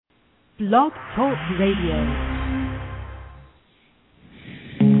Blog Talk Radio.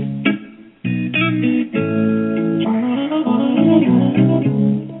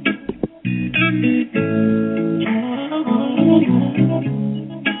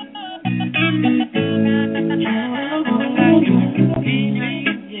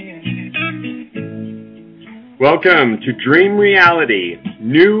 Welcome to Dream Reality,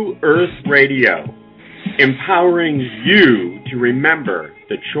 New Earth Radio, empowering you to remember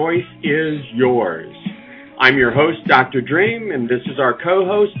the choice is yours. I'm your host, Dr. Dream, and this is our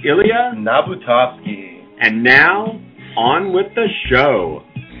co-host, Ilya Nabutovsky. And now, on with the show.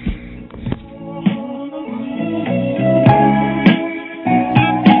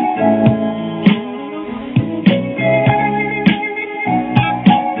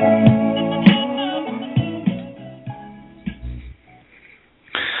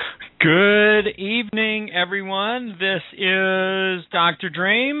 Good evening, everyone. This is Dr.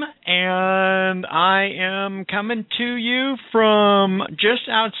 Dream, and I am coming to you from just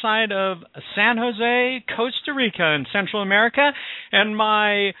outside of San Jose, Costa Rica in Central America. And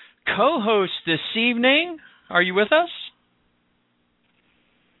my co-host this evening, are you with us?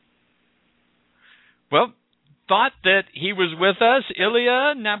 Well, thought that he was with us.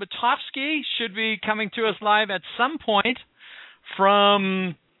 Ilya Nabutovsky should be coming to us live at some point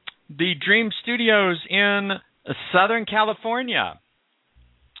from the Dream Studios in Southern California.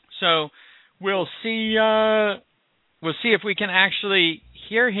 So we'll see if we can actually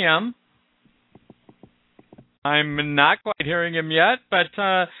hear him. I'm not quite hearing him yet,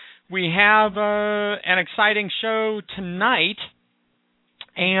 but we have an exciting show tonight.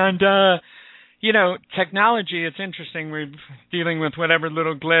 And technology, it's interesting. We're dealing with whatever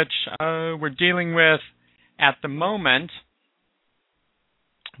little glitch we're dealing with at the moment.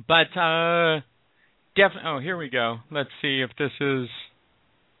 But here we go. Let's see if this is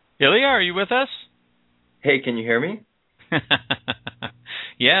Ilya. Are you with us? Hey, can you hear me?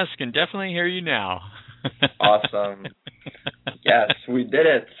 Yes, can definitely hear you now. Awesome. Yes, we did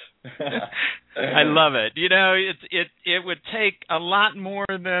it. I love it. It would take a lot more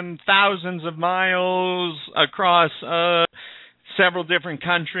than thousands of miles across several different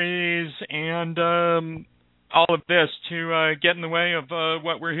countries and all of this to get in the way of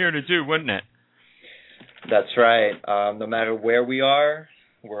what we're here to do, wouldn't it? That's right. No matter where we are,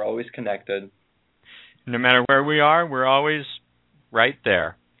 we're always connected. No matter where we are, we're always right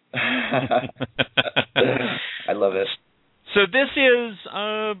there. I love it. So this is,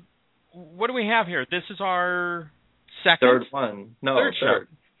 what do we have here? This is our second? Third one. No, third. Show.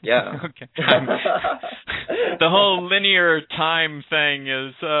 Yeah. Okay. The whole linear time thing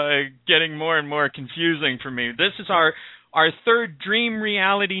is getting more and more confusing for me. This is our third Dream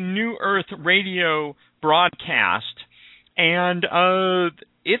Reality New Earth Radio broadcast, and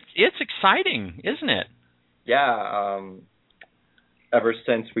it's exciting, isn't it? Yeah. Ever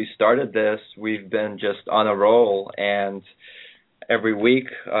since we started this, we've been just on a roll, and every week,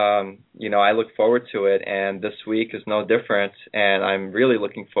 I look forward to it, and this week is no different, and I'm really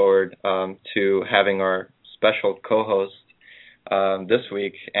looking forward to having our special co-host this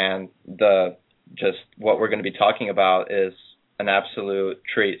week, and what we're going to be talking about is an absolute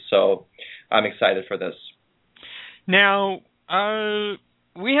treat, so I'm excited for this. Now,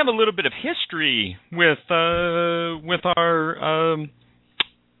 we have a little bit of history with our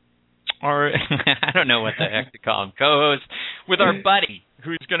I don't know what the heck to call him, co-host, with our buddy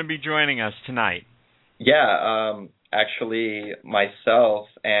who's going to be joining us tonight. Yeah, actually, myself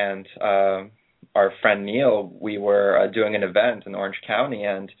and our friend Neil, we were doing an event in Orange County,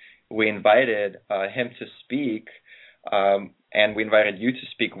 and we invited him to speak, and we invited you to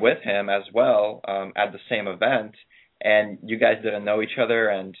speak with him as well at the same event, and you guys didn't know each other,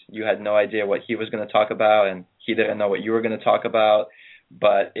 and you had no idea what he was going to talk about, and he didn't know what you were going to talk about.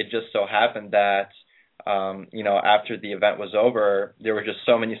 But it just so happened that, after the event was over, there were just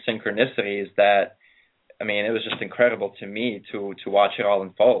so many synchronicities that, it was just incredible to me to watch it all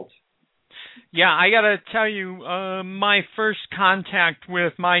unfold. Yeah, I got to tell you, my first contact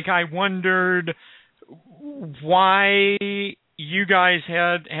with Mike, I wondered why you guys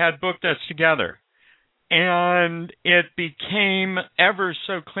had booked us together. And it became ever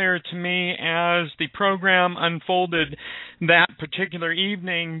so clear to me as the program unfolded that particular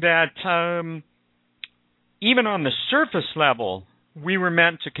evening that even on the surface level, we were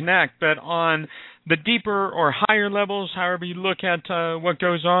meant to connect. But on the deeper or higher levels, however you look at what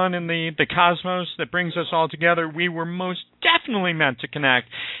goes on in the cosmos that brings us all together, we were most definitely meant to connect.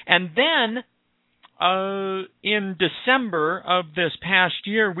 And then in December of this past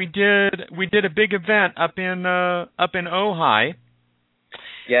year, we did a big event up in Ojai,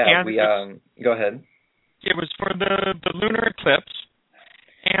 Yeah, we go ahead. It was for the lunar eclipse,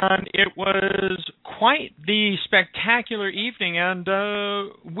 and it was quite the spectacular evening, and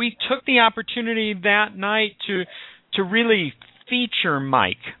we took the opportunity that night to really feature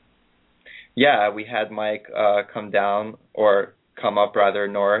Mike. Yeah, we had Mike come up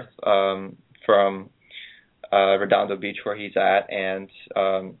north from Redondo Beach, where he's at, and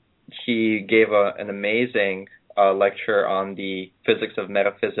he gave an amazing lecture on the physics of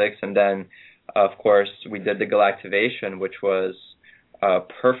metaphysics, and then, of course, we did the galactivation, which was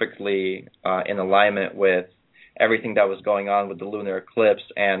perfectly in alignment with everything that was going on with the lunar eclipse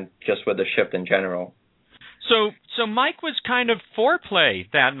and just with the shift in general. So Mike was kind of foreplay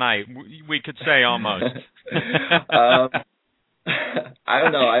that night, we could say, almost. I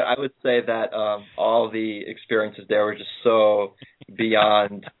don't know. I would say that all the experiences there were just so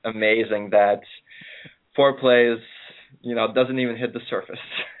beyond amazing that foreplay is, doesn't even hit the surface.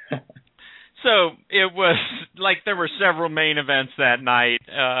 So it was like there were several main events that night,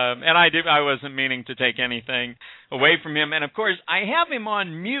 and I wasn't meaning to take anything away from him. And of course, I have him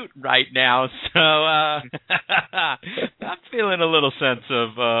on mute right now, so I'm feeling a little sense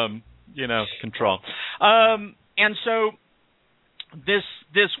of control. And so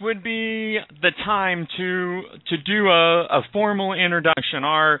this would be the time to do a formal introduction.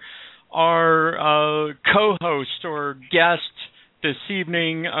 Our co-host or guest this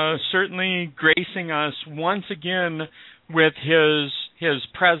evening, certainly gracing us once again with his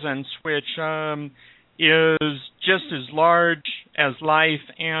presence, which is just as large as life,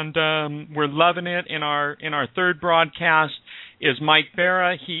 and we're loving it. In our third broadcast is Mike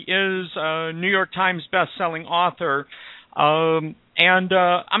Bara. He is a New York Times best-selling author, and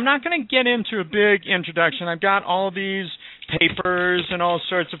I'm not going to get into a big introduction. I've got all these papers and all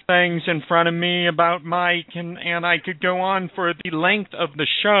sorts of things in front of me about Mike, and I could go on for the length of the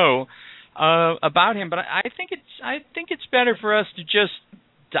show about him, but I think it's better for us to just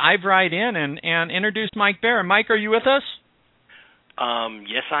dive right in and introduce Mike Bara. Mike, are you with us?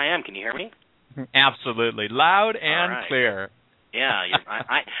 Yes, I am. Can you hear me? Absolutely, loud and clear. Yeah,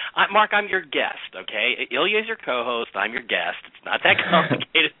 Mark, I'm your guest, okay? Ilya is your co-host. I'm your guest. It's not that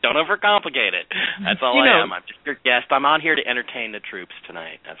complicated. Don't overcomplicate it. That's all I am. I'm just your guest. I'm on here to entertain the troops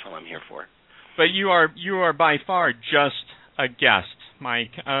tonight. That's all I'm here for. But you are by far just a guest,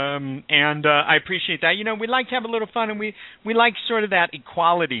 Mike, and I appreciate that. We like to have a little fun, and we like sort of that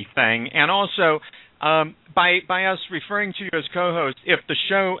equality thing, and also by us referring to you as co-host, if the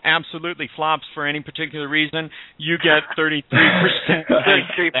show absolutely flops for any particular reason, you get 33%.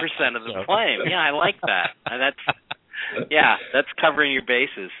 33% of the flame. Yeah, I like that. That's covering your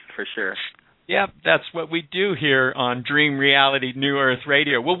bases for sure. Yeah, that's what we do here on Dream Reality New Earth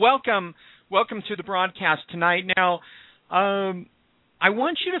Radio. Well, welcome to the broadcast tonight. Now, I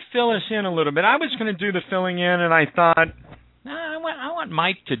want you to fill us in a little bit. I was going to do the filling in, and I thought, I want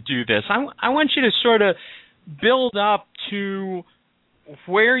Mike to do this. I want you to sort of build up to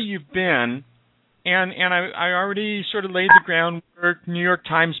where you've been, and I already sort of laid the groundwork. New York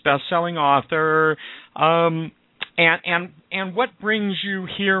Times best-selling author, and what brings you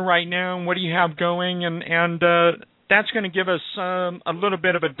here right now, and what do you have going, and that's going to give us a little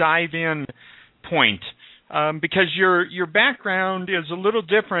bit of a dive-in point. Because your background is a little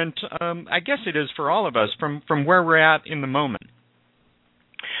different, I guess it is for all of us, from where we're at in the moment.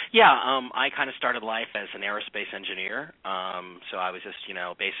 Yeah, I kind of started life as an aerospace engineer. So I was just,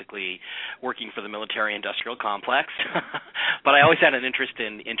 basically working for the military-industrial complex. But I always had an interest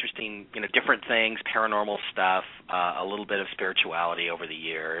in interesting, different things, paranormal stuff, a little bit of spirituality over the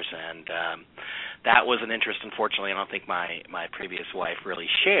years, and that was an interest, unfortunately, I don't think my previous wife really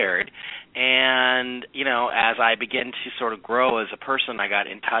shared. And, as I began to sort of grow as a person, I got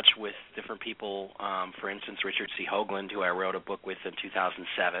in touch with different people, for instance, Richard C. Hoagland, who I wrote a book with in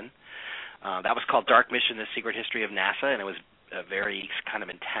 2007. That was called Dark Mission, The Secret History of NASA, and it was a very kind of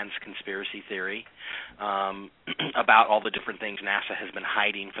intense conspiracy theory about all the different things NASA has been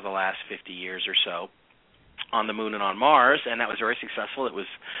hiding for the last 50 years or so on the moon and on Mars, and that was very successful. It was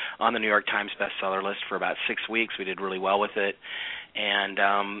on the New York Times bestseller list for about 6 weeks. We did really well with it, and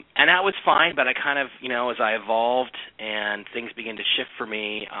that was fine. But I kind of, as I evolved and things began to shift for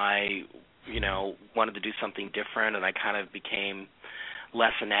me, I, wanted to do something different, and I kind of became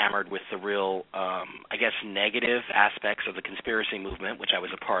less enamored with the real, negative aspects of the conspiracy movement, which I was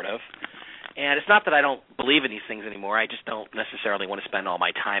a part of. And it's not that I don't believe in these things anymore. I just don't necessarily want to spend all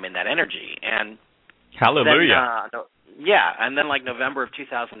my time in that energy. And hallelujah. Then, and then like November of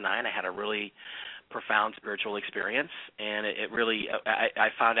 2009, I had a really profound spiritual experience, and it really, I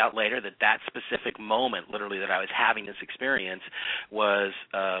found out later that specific moment, literally, that I was having this experience was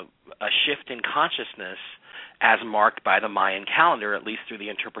a shift in consciousness as marked by the Mayan calendar, at least through the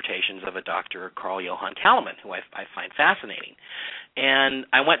interpretations of a Dr. Carl Johan Kalaman, who I find fascinating. And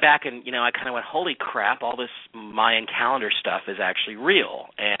I went back and, I kind of went, holy crap, all this Mayan calendar stuff is actually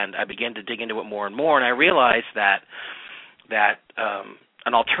real. And I began to dig into it more and more, and I realized that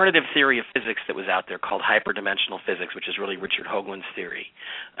an alternative theory of physics that was out there called hyperdimensional physics, which is really Richard Hoagland's theory,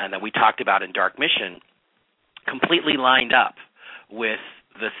 and that we talked about in Dark Mission, completely lined up with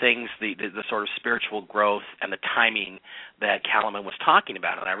the things, the sort of spiritual growth and the timing that Kalaman was talking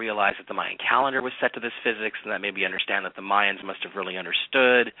about. And I realized that the Mayan calendar was set to this physics, and that made me understand that the Mayans must have really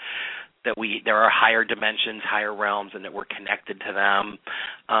understood that there are higher dimensions, higher realms, and that we're connected to them.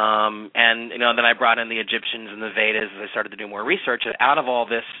 And then I brought in the Egyptians and the Vedas as I started to do more research. And out of all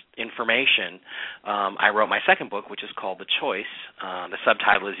this information, I wrote my second book, which is called The Choice. The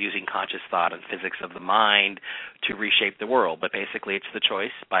subtitle is Using Conscious Thought and Physics of the Mind to Reshape the World. But basically, it's The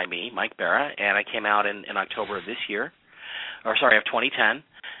Choice by me, Mike Bara, and I came out in October of 2010.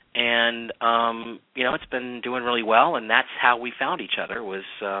 And it's been doing really well, and that's how we found each other.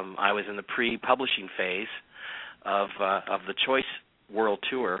 I was in the pre-publishing phase of the Choice World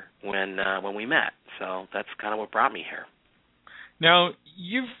Tour when we met. So that's kind of what brought me here. Now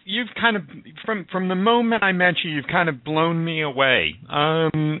you've kind of from the moment I met you've kind of blown me away.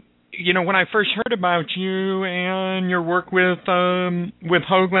 When I first heard about you and your work with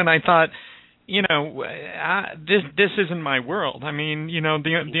Hoagland, I thought, this isn't my world. I mean,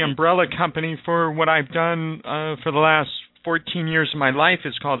 the umbrella company for what I've done for the last 14 years of my life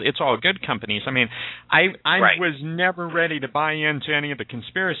is called It's All Good Companies. I mean, I right. was never ready to buy into any of the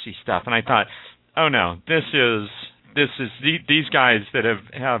conspiracy stuff, and I thought, oh no, this is these guys that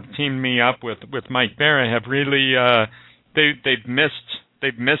have teamed me up with Mike Bara have really they've missed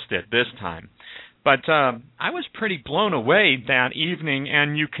it this time. But I was pretty blown away that evening,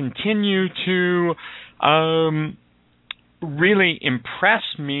 and you continue to really impress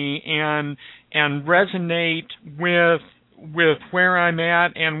me and resonate with where I'm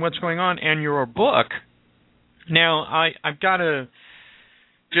at and what's going on. And your book. Now, I've got to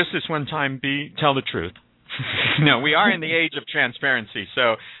just this one time tell the truth. No, we are in the age of transparency,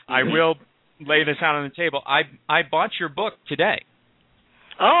 so I will lay this out on the table. I bought your book today.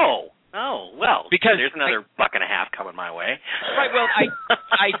 Oh, well, because there's another $1.50 coming my way. Right, well,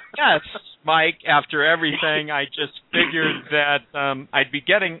 I guess, Mike, after everything, I just figured that I'd be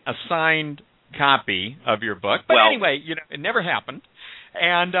getting a signed copy of your book. But anyway, it never happened.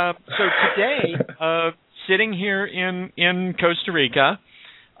 And so today, sitting here in Costa Rica,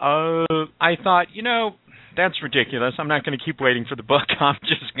 I thought, that's ridiculous. I'm not going to keep waiting for the book. I'm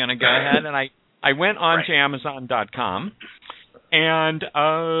just going to go ahead. And I went on to Amazon.com, and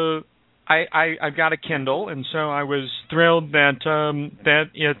I've got a Kindle, and so I was thrilled that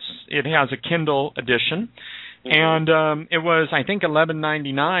it has a Kindle edition, and it was, I think,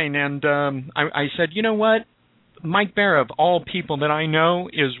 $11.99, and I said, you know what, Mike Bara, of all people that I know,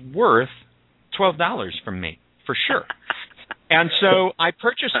 is worth $12 from me for sure. And so I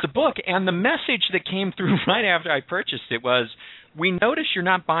purchased the book, and the message that came through right after I purchased it was, we notice you're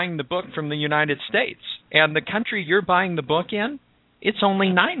not buying the book from the United States, and the country you're buying the book in, it's only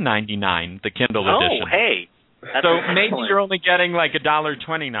 $9.99, the Kindle edition. Oh, hey. That's so excellent. Maybe you're only getting like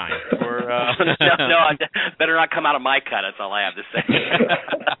 $1.29 for no, better not come out of my cut, that's all I have to say.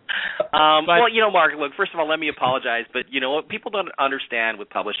 Well, Mark, look, first of all, let me apologize, but what people don't understand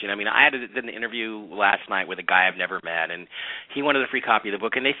with publishing, I mean, I did an interview last night with a guy I've never met, and he wanted a free copy of the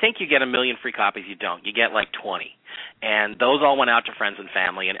book, and they think you get 1 million free copies. You don't. You get like 20. And those all went out to friends and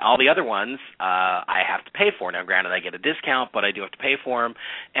family, and all the other ones I have to pay for. Now, granted, I get a discount, but I do have to pay for them.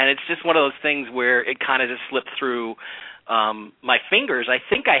 And it's just one of those things where it kind of just slipped through my fingers. I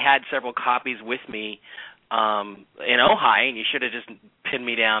think I had several copies with me in Ojai, and you should have just pinned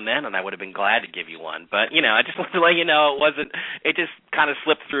me down then, and I would have been glad to give you one. But, I just wanted to let you know it just kind of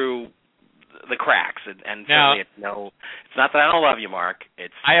slipped through the cracks, and now, it's not that I don't love you, Mark.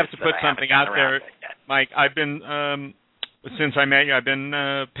 I have to put something out there, Mike. I've been since I met you, I've been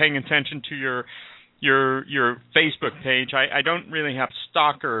paying attention to your Facebook page. I don't really have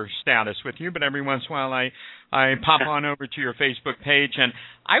stalker status with you, but every once in a while I pop on over to your Facebook page, and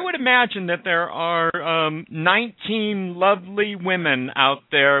I would imagine that there are 19 lovely women out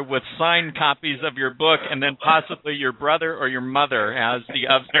there with signed copies of your book, and then possibly your brother or your mother has the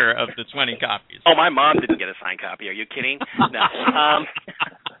other of the 20 copies. Oh, my mom didn't get a signed copy. Are you kidding? No.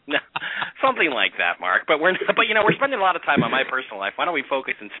 No. Something like that, Mark. But we're spending a lot of time on my personal life. Why don't we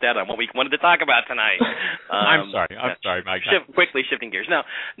focus instead on what we wanted to talk about tonight? I'm sorry, Mike. Quickly shifting gears.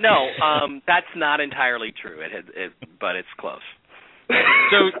 No, that's not entirely true. But it's close.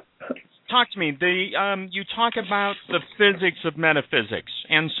 So, talk to me. You talk about the physics of metaphysics,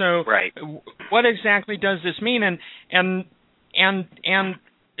 and so right. What exactly does this mean? And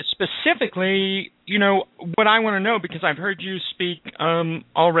specifically, what I want to know, because I've heard you speak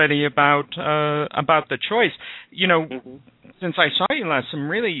already about the choice. Since I saw you last, some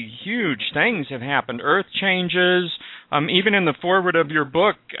really huge things have happened. Earth changes. Even in the foreword of your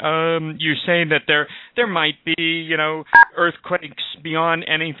book, you say that there might be, earthquakes beyond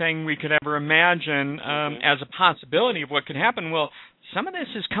anything we could ever imagine as a possibility of what could happen. Well, some of this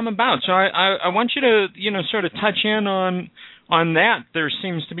has come about, so I want you to, sort of touch in on that. There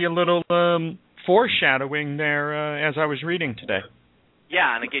seems to be a little foreshadowing there as I was reading today.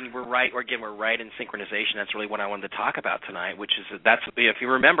 Yeah, and again, we're right in synchronization. That's really what I wanted to talk about tonight, which is if you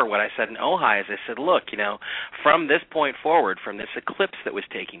remember what I said in Ojai, is I said, look, from this point forward, from this eclipse that was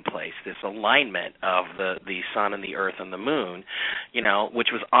taking place, this alignment of the sun and the earth and the moon,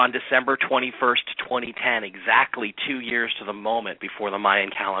 which was on December 21st, 2010, exactly 2 years to the moment before the Mayan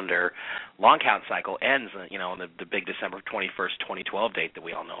calendar long count cycle ends, on the big December 21st, 2012 date that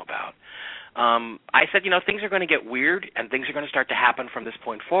we all know about. I said, things are going to get weird and things are going to start to happen from this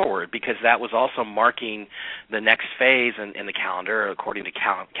point forward, because that was also marking the next phase in the calendar, according to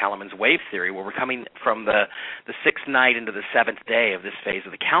Kalaman's wave theory, where we're coming from the sixth night into the seventh day of this phase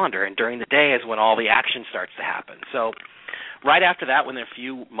of the calendar, and during the day is when all the action starts to happen. So right after that, within a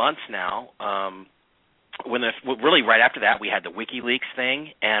few months now, really right after that, we had the WikiLeaks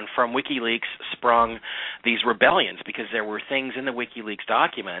thing, and from WikiLeaks sprung these rebellions, because there were things in the WikiLeaks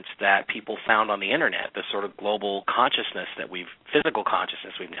documents that people found on the internet, the sort of global consciousness physical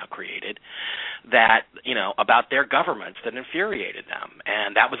consciousness we've now created, that, about their governments that infuriated them.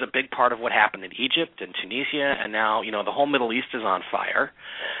 And that was a big part of what happened in Egypt and Tunisia, and now, the whole Middle East is on fire.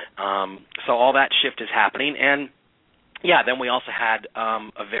 So all that shift is happening, and yeah, then we also had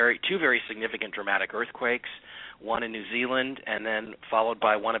two very significant dramatic earthquakes, one in New Zealand, and then followed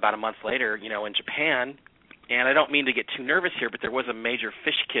by one about a month later, in Japan. And I don't mean to get too nervous here, but there was a major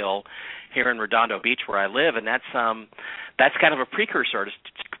fish kill here in Redondo Beach where I live, and that's kind of a precursor to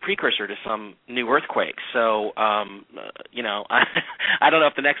some new earthquakes. So, I don't know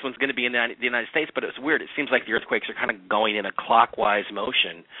if the next one's going to be in the United States, but it's weird. It seems like the earthquakes are kind of going in a clockwise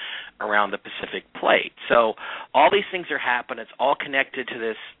motion around the Pacific plate. So all these things are happening. It's all connected to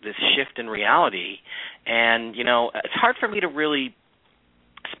this shift in reality, and it's hard for me to really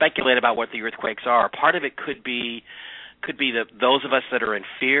speculate about what the earthquakes are. Part of it could be that those of us that are in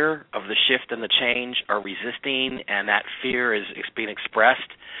fear of the shift and the change are resisting, and that fear is being expressed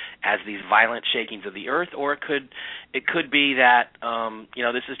as these violent shakings of the earth, or it could be that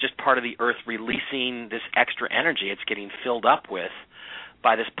this is just part of the earth releasing this extra energy it's getting filled up with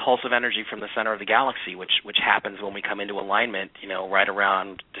by this pulse of energy from the center of the galaxy, which happens when we come into alignment, right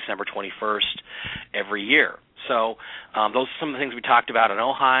around December 21st every year. So those are some of the things we talked about in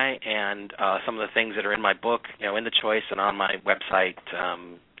Ojai, and some of the things that are in my book, in The Choice, and on my website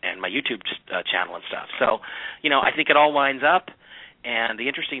and my YouTube channel and stuff. So, I think it all lines up, and the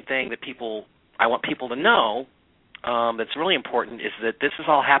interesting thing that I want people to know that's really important is that this is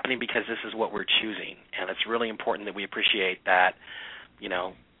all happening because this is what we're choosing, and it's really important that we appreciate that,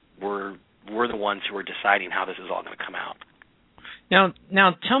 we're the ones who are deciding how this is all going to come out. Now,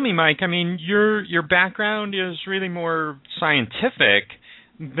 tell me, Mike. I mean, your background is really more scientific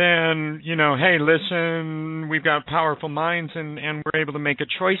than hey, listen, we've got powerful minds and we're able to make a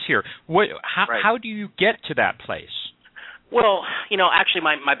choice here. How do you get to that place? Well, actually,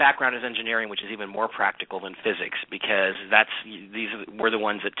 my background is engineering, which is even more practical than physics, because we're the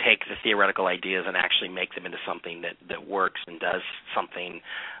ones that take the theoretical ideas and actually make them into something that works and does something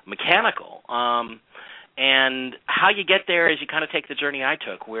mechanical. And how you get there is you kind of take the journey I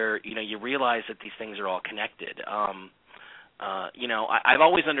took, where you realize that these things are all connected. I've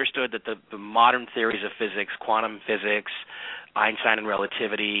always understood that the modern theories of physics, quantum physics, Einstein and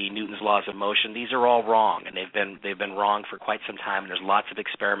relativity, Newton's laws of motion, these are all wrong, and they've been wrong for quite some time. And there's lots of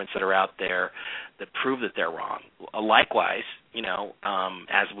experiments that are out there that prove that they're wrong. Likewise, as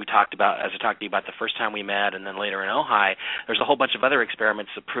I talked to you about the first time we met, and then later in Ojai, there's a whole bunch of other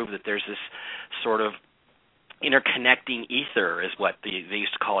experiments that prove that there's this sort of interconnecting ether is what they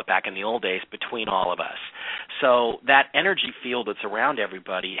used to call it back in the old days, between all of us. So that energy field that's around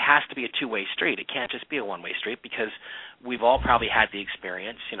everybody has to be a two-way street. It can't just be a one-way street, because we've all probably had the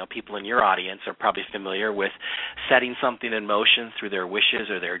experience. People in your audience are probably familiar with setting something in motion through their wishes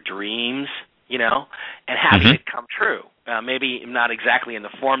or their dreams, and having it come true. Maybe not exactly in the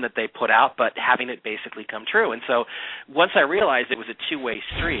form that they put out, but having it basically come true. And so once I realized it was a two-way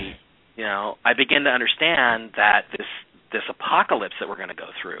street, I begin to understand that this apocalypse that we're going to go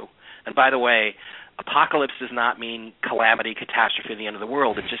through, and by the way, apocalypse does not mean calamity, catastrophe, the end of the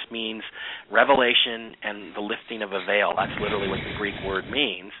world. It just means revelation and the lifting of a veil. That's literally what the Greek word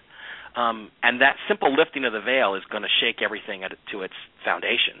means. And that simple lifting of the veil is going to shake everything to its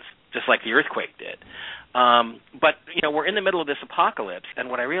foundations, just like the earthquake did. But we're in the middle of this apocalypse, and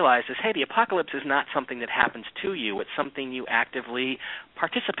what I realized is, hey, the apocalypse is not something that happens to you. It's something you actively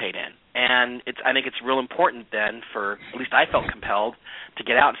participate in. And I think it's real important then at least I felt compelled to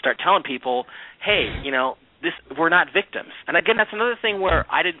get out and start telling people, hey, we're not victims. And again, that's another thing where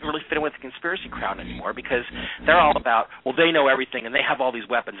I didn't really fit in with the conspiracy crowd anymore, because they're all about, well, they know everything, and they have all these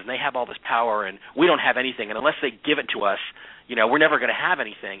weapons, and they have all this power, and we don't have anything, and unless they give it to us, we're never going to have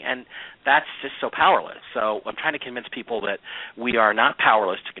anything. And that's just so powerless. So I'm trying to convince people that we are not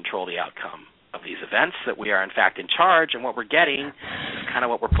powerless to control the outcome of these events, that we are, in fact, in charge, and what we're getting is kind of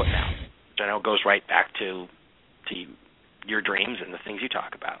what we're putting out, which I know goes right back to your dreams and the things you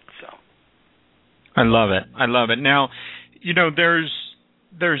talk about. So I love it. Now,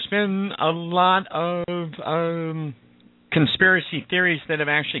 there's been a lot of conspiracy theories that have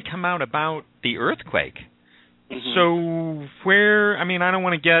actually come out about the earthquake. So I don't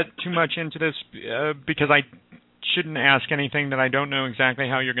want to get too much into this because I shouldn't ask anything that I don't know exactly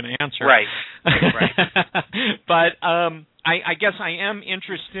how you're going to answer. Right. But I guess I am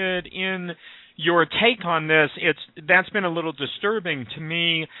interested in your take on this. That's been a little disturbing to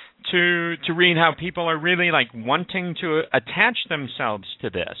me to read how people are really wanting to attach themselves to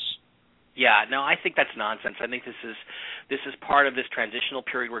this. Yeah, no, I think that's nonsense. I think this is part of this transitional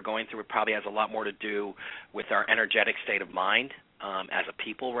period we're going through. It probably has a lot more to do with our energetic state of mind as a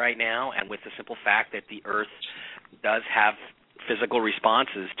people right now, and with the simple fact that the Earth does have physical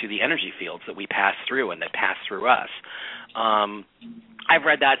responses to the energy fields that we pass through and that pass through us. I've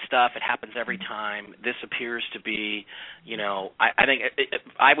read that stuff. It happens every time. This appears to be, I think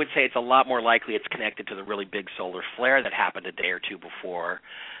I would say it's a lot more likely it's connected to the really big solar flare that happened a day or two before.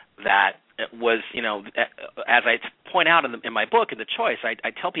 That was, as I point out in my book, in The Choice, I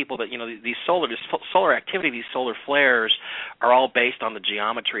tell people that, these solar activity, these solar flares are all based on the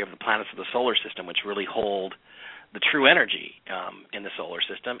geometry of the planets of the solar system, which really hold the true energy in the solar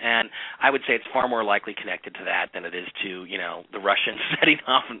system. And I would say it's far more likely connected to that than it is to, the Russians setting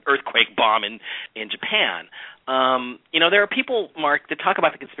off an earthquake bomb in Japan. There are people, Mark, that talk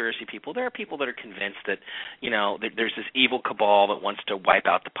about the conspiracy people. There are people that are convinced that, that there's this evil cabal that wants to wipe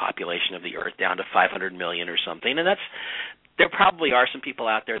out the population of the Earth down to 500 million or something. And there probably are some people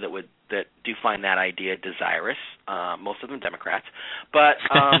out there that do find that idea desirous. Most of them Democrats, but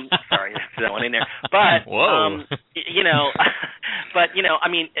sorry, that one in there. But whoa, I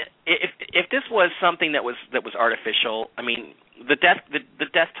mean, if this was something that was artificial, I mean, the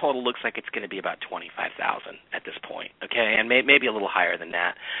death total looks like it's going to be about 25,000 at this point. Okay, and maybe a little higher than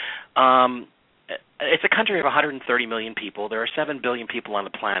that. It's a country of 130 million people. There are 7 billion people on the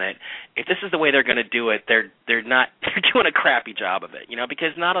planet. If this is the way they're going to do it, they're doing a crappy job of it,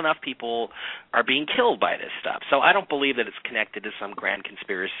 because not enough people are being killed by this stuff. So I don't believe that it's connected to some grand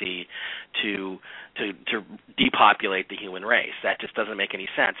conspiracy to depopulate the human race. That just doesn't make any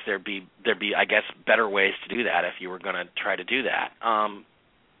sense. There'd be I guess better ways to do that if you were going to try to do that.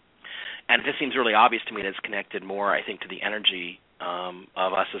 And it just seems really obvious to me that it's connected more, I think, to the energy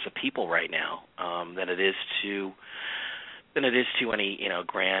of us as a people right now than it is to any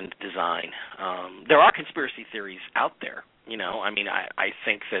grand design. There are conspiracy theories out there. I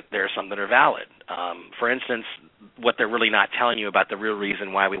think that there are some that are valid. For instance, what they're really not telling you about the real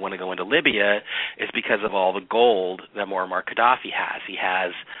reason why we want to go into Libya is because of all the gold that Muammar Gaddafi has. He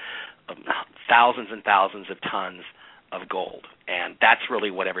has thousands and thousands of tons of gold, and that's really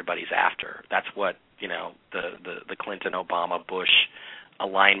what everybody's after. That's what the Clinton, Obama, Bush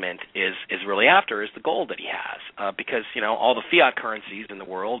alignment is really after, is the gold that he has, because all the fiat currencies in the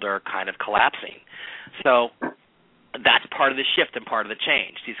world are kind of collapsing. So that's part of the shift and part of the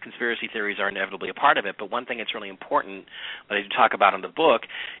change. These conspiracy theories are inevitably a part of it, but one thing that's really important that I talk about in the book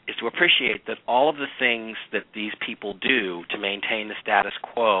is to appreciate that all of the things that these people do to maintain the status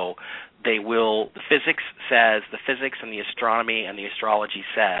quo, the physics and the astronomy and the astrology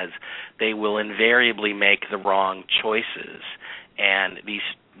says they will invariably make the wrong choices. And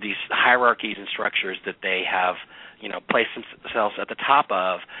these hierarchies and structures that they have, placed themselves at the top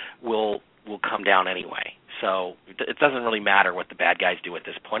of will come down anyway. So it doesn't really matter what the bad guys do at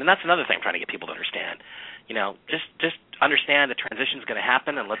this point. And that's another thing I'm trying to get people to understand. Just understand the transition is going to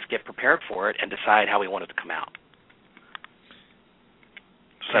happen, and let's get prepared for it and decide how we want it to come out.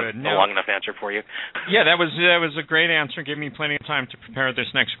 Is that a long enough answer for you? Yeah, that was a great answer. Give me plenty of time to prepare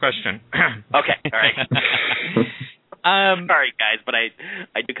this next question. Okay, all right. Sorry, guys, but I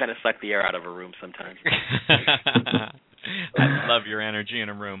do kind of suck the air out of a room sometimes. I love your energy in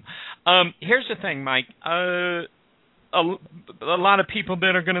a room. Here's the thing, Mike. A lot of people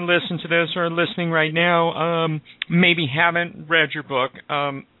that are going to listen to this or are listening right now maybe haven't read your book.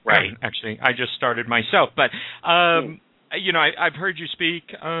 Right. Actually, I just started myself, but I've heard you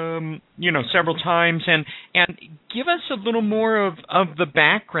speak, several times, and give us a little more of the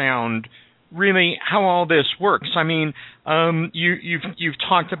background. Really, how all this works. I mean, you've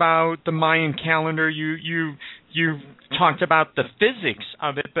talked about the Mayan calendar. You've talked about the physics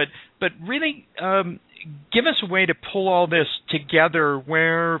of it, but really, give us a way to pull all this together.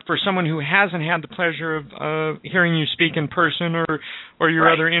 Where, for someone who hasn't had the pleasure of hearing you speak in person or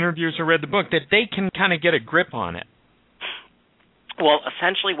your other interviews or read the book, that they can kind of get a grip on it. Well,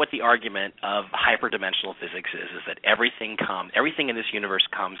 essentially what the argument of hyperdimensional physics is that everything in this universe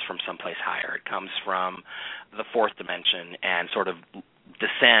comes from someplace higher. It comes from the fourth dimension and sort of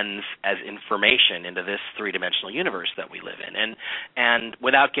descends as information into this three-dimensional universe that we live in. And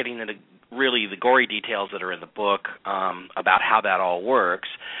without getting into really the gory details that are in the book about how that all works,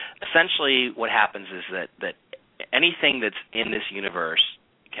 essentially what happens is that anything that's in this universe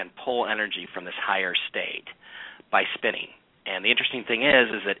can pull energy from this higher state by spinning. And the interesting thing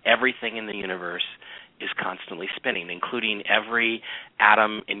is that everything in the universe is constantly spinning, including every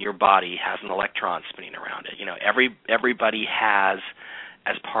atom in your body has an electron spinning around it. Everybody has,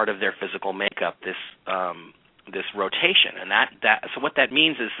 as part of their physical makeup, this rotation, and so what that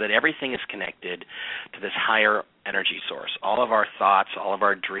means is that everything is connected to this higher energy source. All of our thoughts, all of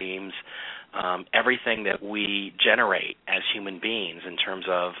our dreams, everything that we generate as human beings in terms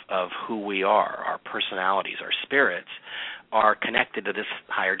of who we are, our personalities, our spirits, are connected to this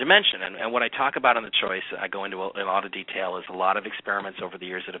higher dimension. And what I talk about in The Choice, I go into a lot of detail, is a lot of experiments over the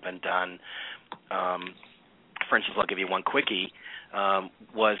years that have been done. For instance, I'll give you one quickie,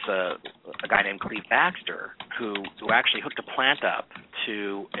 was a guy named Cleve Baxter who actually hooked a plant up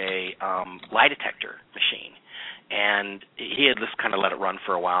to a lie detector machine. And he had just kind of let it run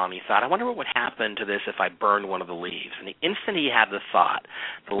for a while, and he thought, I wonder what would happen to this if I burned one of the leaves. And the instant he had the thought,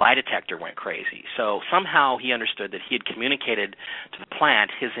 the lie detector went crazy. So somehow he understood that he had communicated to the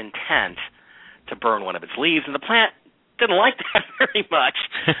plant his intent to burn one of its leaves, and the plant didn't like that very much.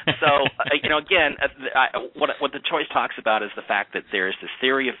 So, again, what The Choice talks about is the fact that there's this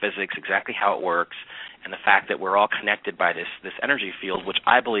theory of physics, exactly how it works, and the fact that we're all connected by this energy field, which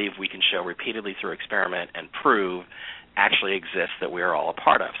I believe we can show repeatedly through experiment and prove actually exists, that we are all a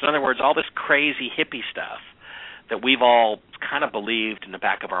part of. So in other words, all this crazy hippie stuff that we've all kind of believed in the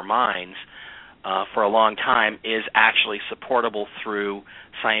back of our minds for a long time is actually supportable through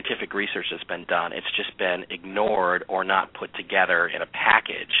scientific research that's been done. It's just been ignored or not put together in a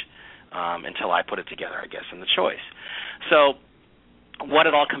package until I put it together, I guess, in The Choice. So what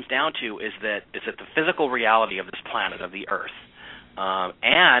it all comes down to is that the physical reality of this planet, of the Earth,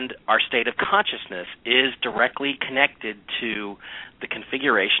 and our state of consciousness is directly connected to the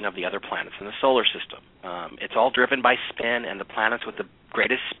configuration of the other planets in the solar system. It's all driven by spin, and the planets with the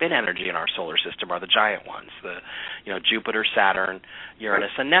greatest spin energy in our solar system are the giant ones, Jupiter, Saturn,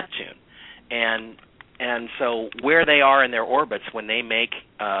 Uranus, and Neptune. And so where they are in their orbits when they make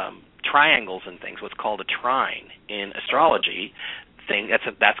triangles and things, what's called a trine in astrology,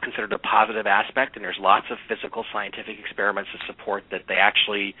 that's considered a positive aspect, and there's lots of physical scientific experiments to support that they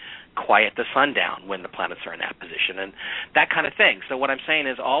actually quiet the sun down when the planets are in that position and that kind of thing. So what I'm saying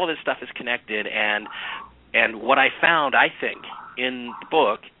is all of this stuff is connected, and what I found, I think, in the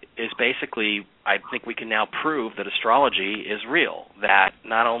book is basically, I think we can now prove that astrology is real, that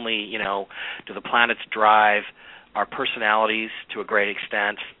not only, do the planets drive our personalities to a great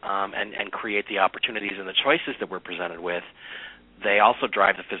extent and create the opportunities and the choices that we're presented with, they also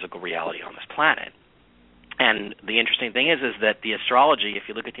drive the physical reality on this planet. And the interesting thing is that the astrology, if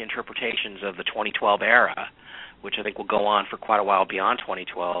you look at the interpretations of the 2012 era, which I think will go on for quite a while beyond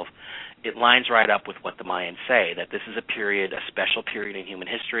 2012, it lines right up with what the Mayans say, that this is a period, a special period in human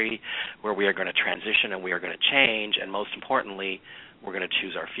history where we are going to transition and we are going to change, and most importantly, we're going to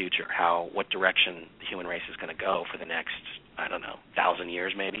choose our future, what direction the human race is going to go for the next, 1,000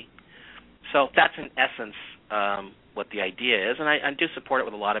 years maybe. So that's in essence what the idea is, and I do support it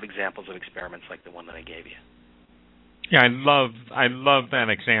with a lot of examples of experiments like the one that I gave you. Yeah, I love that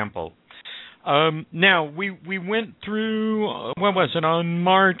example. Now, we went through, what was it, on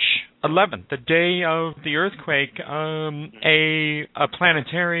March 11th, the day of the earthquake, a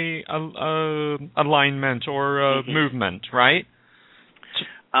planetary alignment or movement, right?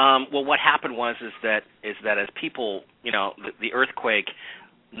 Well, what happened is that as people, the earthquake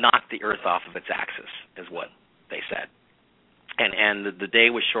knocked the Earth off of its axis, is what they said. And the day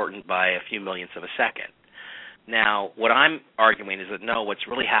was shortened by a few millionths of a second. Now, what I'm arguing is that no, what's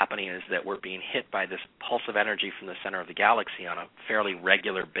really happening is that we're being hit by this pulse of energy from the center of the galaxy on a fairly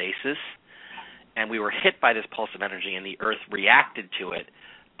regular basis, and we were hit by this pulse of energy, and the Earth reacted to it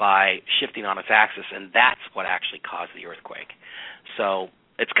by shifting on its axis, and that's what actually caused the earthquake. So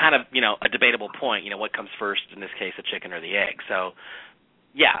it's kind of, a debatable point, what comes first, in this case, the chicken or the egg. So,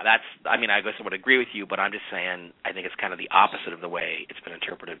 yeah, I guess I would agree with you, but I'm just saying I think it's kind of the opposite of the way it's been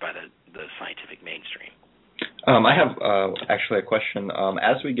interpreted by the scientific mainstream. I have actually a question.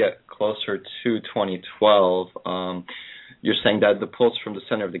 As we get closer to 2012, you're saying that the pulse from the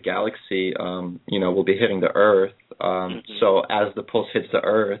center of the galaxy, will be hitting the Earth. So as the pulse hits the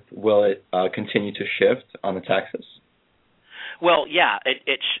Earth, will it continue to shift on its axis? Well, yeah,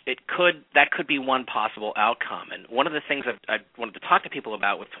 it could. That could be one possible outcome. And one of the things I wanted to talk to people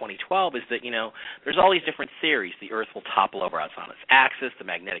about with 2012 is that there's all these different theories. The Earth will topple over on its axis. The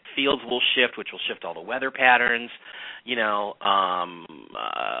magnetic fields will shift, which will shift all the weather patterns. There'll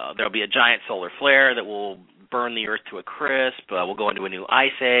be a giant solar flare that will burn the Earth to a crisp. We'll go into a new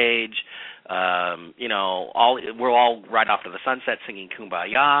ice age. We're all right off to the sunset singing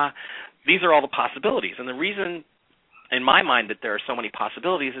Kumbaya. These are all the possibilities, and the reason, in my mind, that there are so many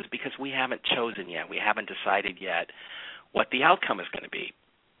possibilities is because we haven't chosen yet. We haven't decided yet what the outcome is going to be.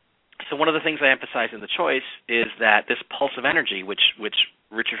 So one of the things I emphasize in the choice is that this pulse of energy, which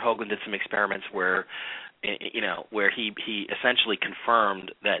Richard Hoagland did some experiments where he essentially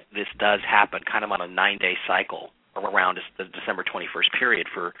confirmed that this does happen kind of on a 9-day cycle around the December 21st period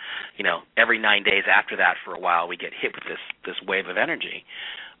for, every 9 days after that for a while we get hit with this wave of energy.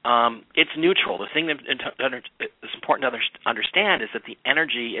 It's neutral. The thing that is important to understand is that the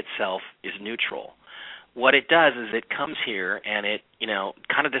energy itself is neutral. What it does is it comes here and it,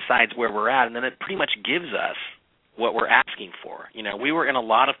 kind of decides where we're at, and then it pretty much gives us what we're asking for. We were in a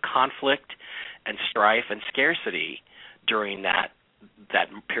lot of conflict and strife and scarcity during that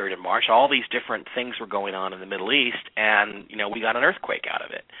period of March. All these different things were going on in the Middle East, and, we got an earthquake out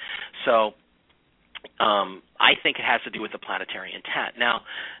of it. So I think it has to do with the planetary intent. Now,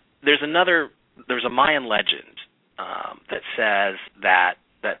 there's a Mayan legend that says that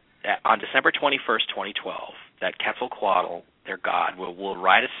on December 21st, 2012, that Quetzalcoatl, their god, will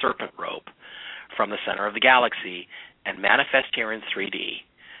ride a serpent rope from the center of the galaxy and manifest here in 3D,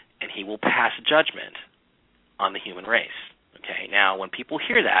 and he will pass judgment on the human race. Okay, now when people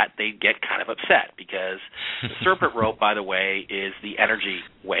hear that, they get kind of upset because the serpent rope, by the way, is the energy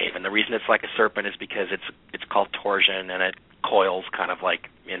wave, and the reason it's like a serpent is because it's called torsion, and it coils kind of like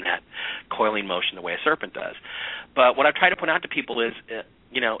in that coiling motion the way a serpent does. But what I've tried to point out to people is,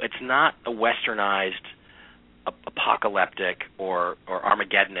 it's not a westernized, apocalyptic or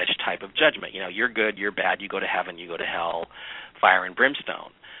Armageddon-ish type of judgment. You're good, you're bad, you go to heaven, you go to hell, fire and brimstone.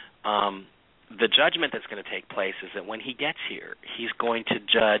 The judgment that's going to take place is that when he gets here, he's going to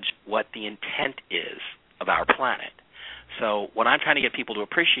judge what the intent is of our planet. So what I'm trying to get people to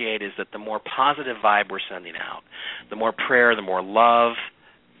appreciate is that the more positive vibe we're sending out, the more prayer, the more love.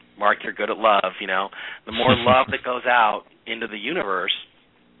 Mark, you're good at love, the more love that goes out into the universe,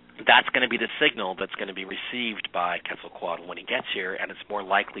 that's going to be the signal that's going to be received by Quetzalcoatl when he gets here, and it's more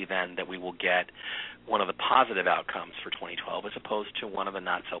likely then that we will get one of the positive outcomes for 2012 as opposed to one of the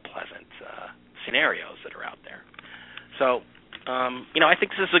not-so-pleasant scenarios that are out there. So, I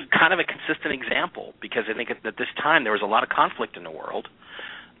think this is a kind of a consistent example because I think at this time there was a lot of conflict in the world.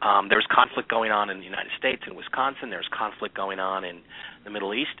 There was conflict going on in the United States, in Wisconsin. There was conflict going on in the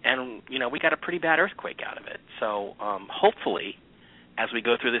Middle East, and, we got a pretty bad earthquake out of it. So, hopefully, as we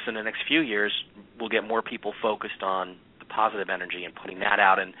go through this in the next few years, we'll get more people focused on the positive energy and putting that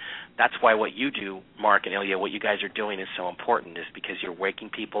out. And that's why what you do, Mark and Ilya, what you guys are doing is so important, is because you're waking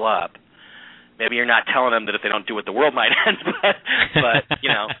people up, maybe you're not telling them that if they don't do it, the world might end. But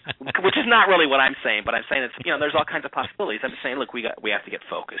which is not really what I'm saying. But I'm saying it's there's all kinds of possibilities. I'm saying, look, we have to get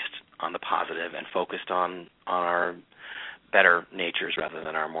focused on the positive and focused on our better natures rather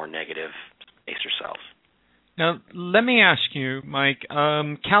than our more negative acer selves. Now, let me ask you, Mike.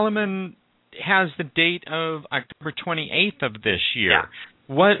 Kalaman has the date of October 28th of this year.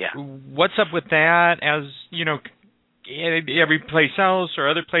 Yeah. What's up with that? As every place else or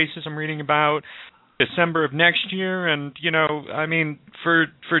other places I'm reading about December of next year, and for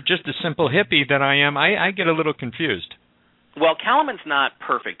just a simple hippie that I am, I get a little confused. Well, Kalaman's not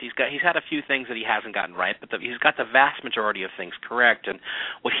perfect. He's had a few things that he hasn't gotten right, but he's got the vast majority of things correct. And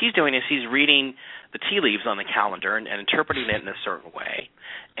what he's doing is he's reading the tea leaves on the calendar and interpreting it in a certain way.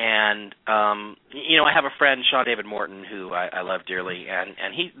 And I have a friend, Sean David Morton, who I love dearly,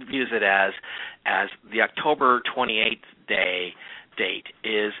 and he views it as the October 28th date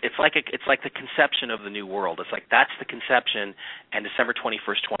is it's like the conception of the new world. It's like that's the conception, and December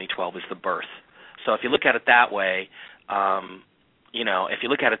 21st, 2012 is the birth. So if you look at it that way.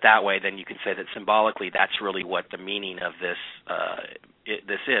 Then you can say that symbolically, that's really what the meaning of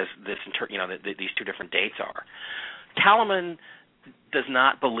these two different dates are. Kalaman does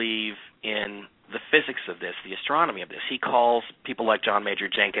not believe in the physics of this, the astronomy of this. He calls people like John Major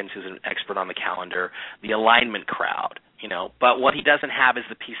Jenkins, who's an expert on the calendar, the alignment crowd. But what he doesn't have is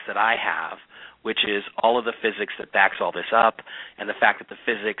the piece that I have, which is all of the physics that backs all this up, and the fact that the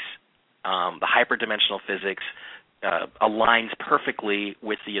physics, the hyperdimensional physics, aligns perfectly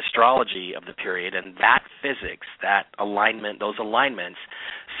with the astrology of the period, and that physics, that alignment, those alignments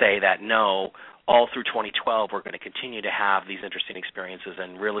say that no, all through 2012 we're going to continue to have these interesting experiences,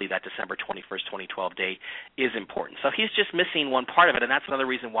 and really that December 21st, 2012 date is important. So he's just missing one part of it, and that's another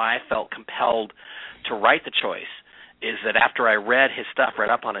reason why I felt compelled to write the choice, is that after I read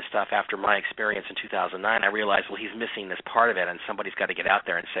up on his stuff after my experience in 2009, I realized, well, he's missing this part of it, and somebody's got to get out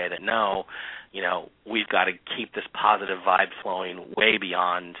there and say that, no, we've got to keep this positive vibe flowing way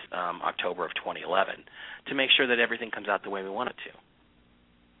beyond October of 2011 to make sure that everything comes out the way we want it to.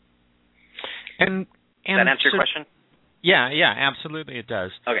 And does that answer your question? Yeah, absolutely it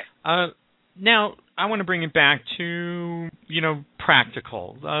does. Okay. Now, I want to bring it back to,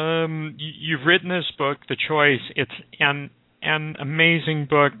 practical. You've written this book, The Choice. It's an amazing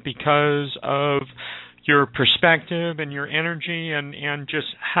book because of your perspective and your energy and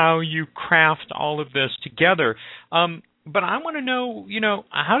just how you craft all of this together. But I want to know,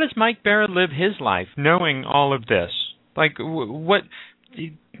 how does Mike Bara live his life knowing all of this? Like,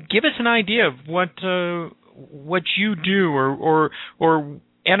 give us an idea of what you do or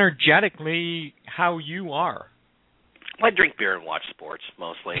energetically how you are. I drink beer and watch sports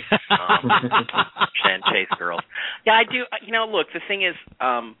mostly, and chase girls. Yeah, I do. Look, the thing is,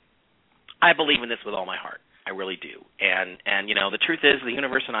 I believe in this with all my heart. I really do. And the truth is, the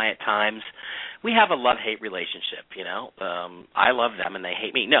universe and I at times, we have a love-hate relationship. I love them and they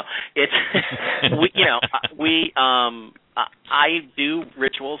hate me. No, it's I do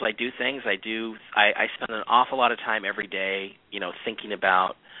rituals. I do things. I spend an awful lot of time every day, thinking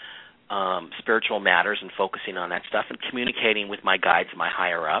about spiritual matters and focusing on that stuff and communicating with my guides and my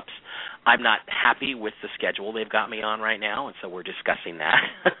higher-ups. I'm not happy with the schedule they've got me on right now, and so we're discussing that.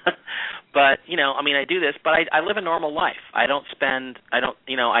 But, I do this, but I live a normal life. I do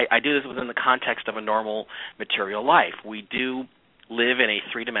this within the context of a normal material life. We do live in a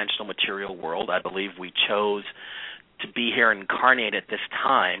three-dimensional material world. I believe we chose to be here and incarnate at this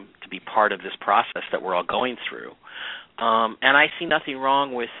time to be part of this process that we're all going through. And I see nothing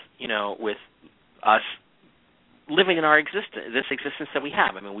wrong with us living in this existence that we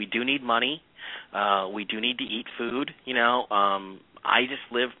have. We do need money. We do need to eat food. I just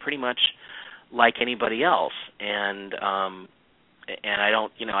live pretty much like anybody else, and I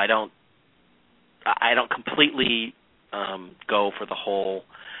don't completely go for the whole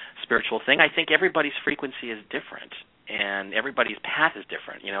spiritual thing. I think everybody's frequency is different, and everybody's path is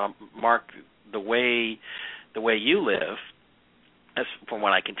different. Mark, the way you live, as from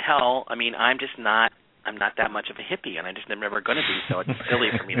what I can tell, I'm not that much of a hippie, and I just am never going to be. So it's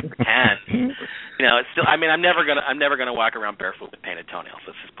silly for me to pretend. It's still. I'm never gonna walk around barefoot with painted toenails.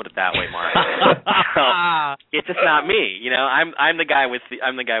 Let's just put it that way, Mark. So it's just not me. I'm the guy with the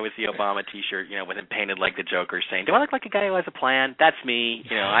Obama T-shirt. With him painted like the Joker, saying, "Do I look like a guy who has a plan?" That's me.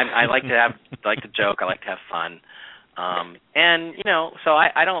 I like to joke. I like to have fun. So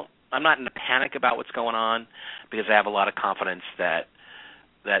I'm not in a panic about what's going on because I have a lot of confidence that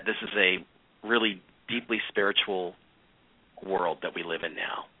this is a really deeply spiritual world that we live in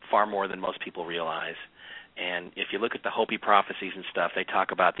now, far more than most people realize. And if you look at the Hopi prophecies and stuff, they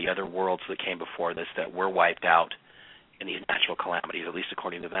talk about the other worlds that came before this that were wiped out in these natural calamities, at least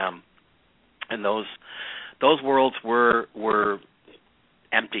according to them. And those worlds were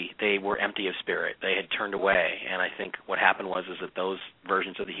empty. They were empty of spirit. They had turned away. And I think what happened was that those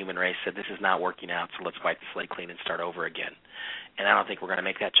versions of the human race said, this is not working out, so let's wipe the slate clean and start over again. And I don't think we're going to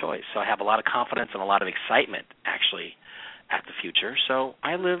make that choice. So I have a lot of confidence and a lot of excitement, actually, at the future. So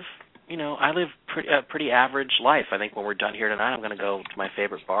I live a pretty average life. I think when we're done here tonight, I'm going to go to my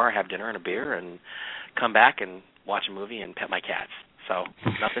favorite bar, have dinner and a beer, and come back and watch a movie and pet my cats. So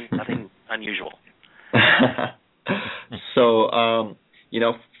nothing unusual. So,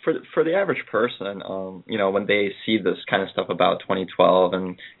 for the average person, when they see this kind of stuff about 2012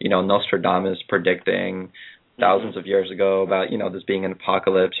 and, Nostradamus predicting thousands of years ago about, this being an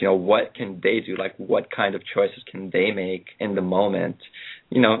apocalypse, what can they do? Like, what kind of choices can they make in the moment,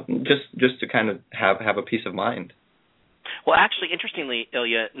 just to kind of have a peace of mind? Well, actually, interestingly,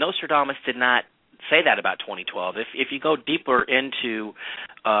 Ilya, Nostradamus did not say that about 2012. If you go deeper into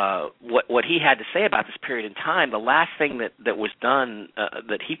what he had to say about this period in time, the last thing that was done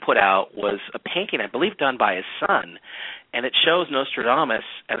that he put out was a painting, I believe, done by his son, and it shows Nostradamus,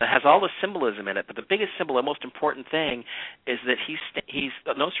 and it has all the symbolism in it. But the biggest symbol, the most important thing, is that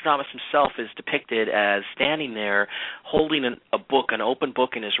Nostradamus himself is depicted as standing there holding a book, an open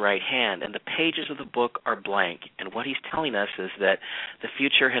book in his right hand, and the pages of the book are blank. And what he's telling us is that the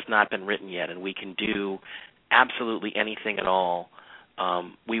future has not been written yet, and we can do absolutely anything at all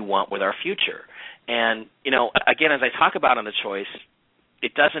we want with our future. And, again, as I talk about on the choice,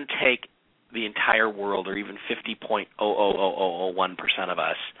 it doesn't take the entire world, or even 50.00001% of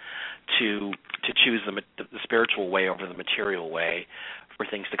us, to choose the spiritual way over the material way for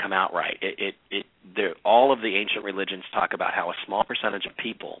things to come out right. All of the ancient religions talk about how a small percentage of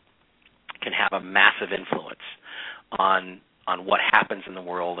people can have a massive influence on what happens in the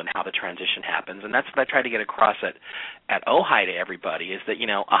world and how the transition happens. And that's what I try to get across at Ojai to everybody, is that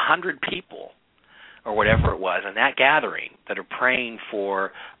 100 people or whatever it was in that gathering that are praying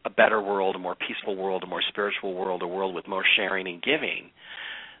for a better world, a more peaceful world, a more spiritual world, a world with more sharing and giving,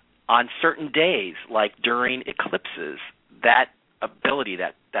 on certain days, like during eclipses, that ability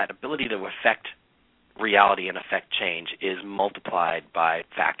to affect reality and affect change is multiplied by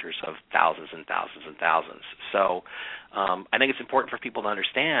factors of thousands and thousands and thousands. So I think it's important for people to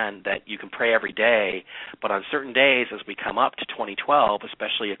understand that you can pray every day, but on certain days as we come up to 2012,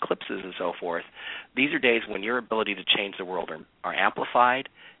 especially eclipses and so forth, these are days when your ability to change the world are amplified,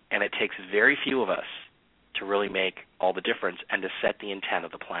 and it takes very few of us to really make all the difference and to set the intent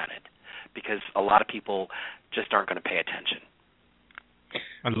of the planet, because a lot of people just aren't going to pay attention.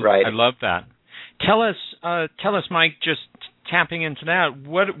 Right. I love that. Tell us, Mike, just tapping into that,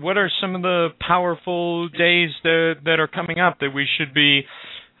 what are some of the powerful days that are coming up that we should be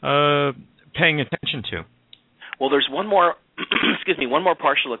paying attention to? Well, there's one more one more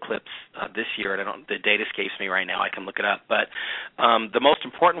partial eclipse this year, and the date escapes me right now. I can look it up, but the most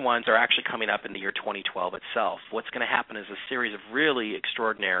important ones are actually coming up in the year 2012 itself. What's going to happen is a series of really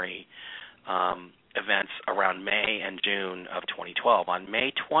extraordinary events around May and June of 2012. On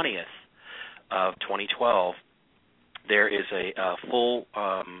May 20th of 2012, there is a full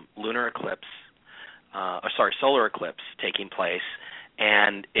solar eclipse taking place,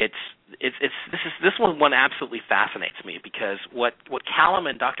 and this one absolutely fascinates me, because what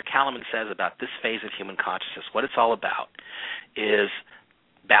Dr. Kalaman says about this phase of human consciousness, what it's all about, is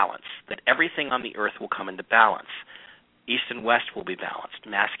balance. That everything on the earth will come into balance. East and West will be balanced.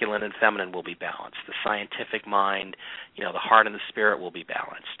 Masculine and feminine will be balanced. The scientific mind, the heart and the spirit will be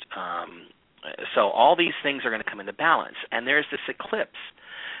balanced. So all these things are going to come into balance. And there's this eclipse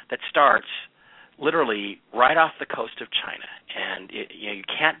that starts literally right off the coast of China. And you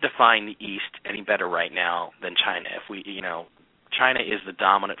can't define the East any better right now than China. China is the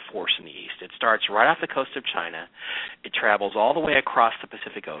dominant force in the East. It starts right off the coast of China. It travels all the way across the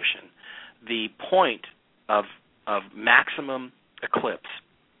Pacific Ocean. The point of maximum eclipse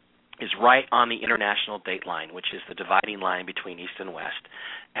is right on the international date line, which is the dividing line between East and West.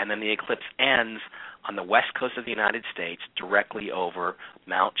 And then the eclipse ends on the west coast of the United States, directly over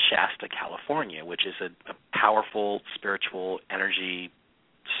Mount Shasta, California, which is a powerful spiritual energy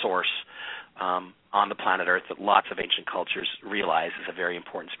source on the planet Earth that lots of ancient cultures realize is a very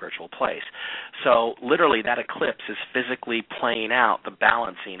important spiritual place. So literally that eclipse is physically playing out the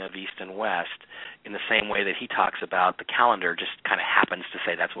balancing of East and West in the same way that he talks about the calendar just kind of happens to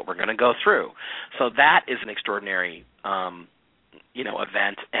say that's what we're going to go through. So that is an extraordinary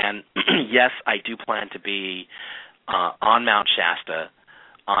event. And yes, I do plan to be on Mount Shasta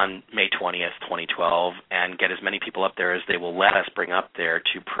on May 20th, 2012, and get as many people up there as they will let us bring up there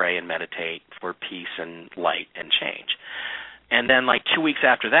to pray and meditate for peace and light and change. And then like 2 weeks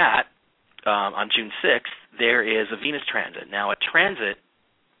after that, on June 6th, there is a Venus transit. Now, a transit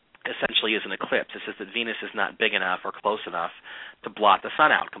essentially is an eclipse. It's just that Venus is not big enough or close enough to blot the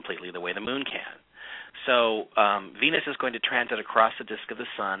sun out completely the way the moon can. So Venus is going to transit across the disk of the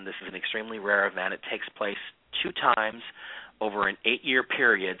sun. This is an extremely rare event. It takes place 2 times over an 8-year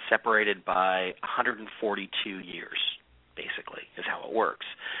period separated by 142 years, basically, is how it works.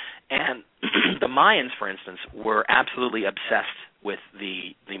 And the Mayans, for instance, were absolutely obsessed with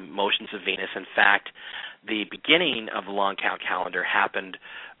the motions of Venus. In fact, the beginning of the long count calendar happened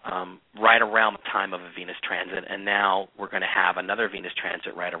right around the time of a Venus transit, and now we're going to have another Venus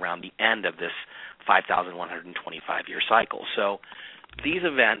transit right around the end of this 5,125-year cycle. So these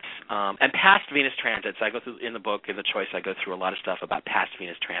events, and past Venus transits, I go through in the book, in the choice, I go through a lot of stuff about past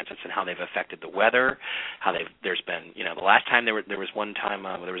Venus transits and how they've affected the weather, how there's been, the last time there was one time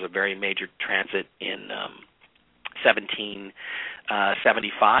there was a very major transit in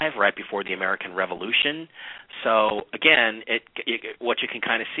 1775, right before the American Revolution. So again, what you can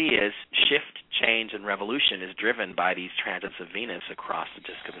kind of see is shift, change, and revolution is driven by these transits of Venus across the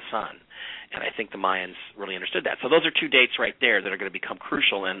disk of the sun. And I think the Mayans really understood that. So those are 2 dates right there that are going to become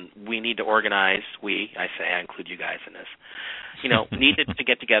crucial, and we need to organize, I include you guys in this, needed to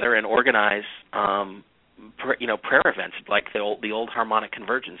get together and organize prayer events like the old harmonic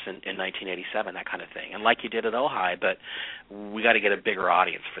convergence in 1987, that kind of thing, and like you did at Ojai. But we got to get a bigger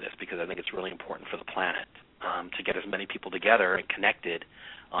audience for this because I think it's really important for the planet to get as many people together and connected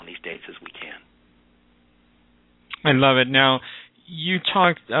on these dates as we can. I love it. Now, you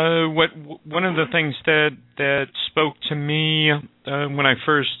talked. One of the things that spoke to me when I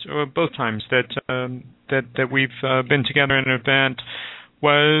first, both times that we've been together in an event,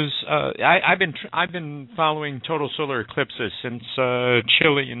 was I've been following total solar eclipses since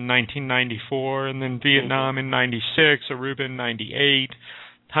Chile in 1994, and then Vietnam in 96, Aruba in 98,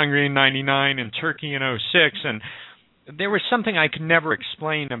 Hungary in 99, and Turkey in 06. And there was something I could never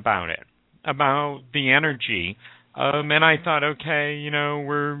explain about it, about the energy. And I thought, okay,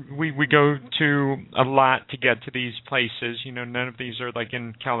 we go to a lot to get to these places. None of these are like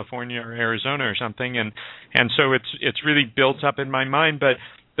in California or Arizona or something, and so it's really built up in my mind. But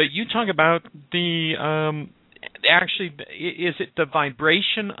you talk about the actually, is it the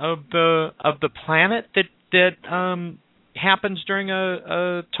vibration of the planet that happens during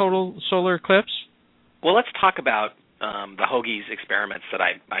a total solar eclipse? Well, let's talk about the Hoagie's experiments that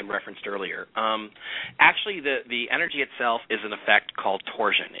I referenced earlier. Actually, the energy itself is an effect called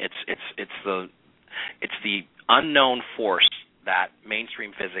torsion. It's the unknown force that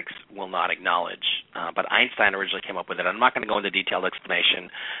mainstream physics will not acknowledge. But Einstein originally came up with it. I'm not going to go into detailed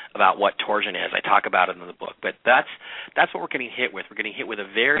explanation about what torsion is. I talk about it in the book. But that's what we're getting hit with. We're getting hit with a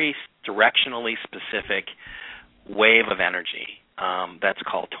very directionally specific wave of energy that's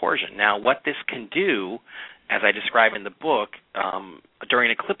called torsion. Now, what this can do, as I describe in the book,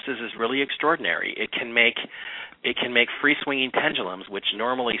 during eclipses is really extraordinary. It can make free swinging pendulums, which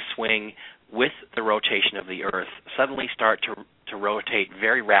normally swing with the rotation of the Earth, suddenly start to rotate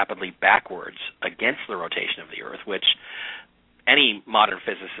very rapidly backwards against the rotation of the Earth, which any modern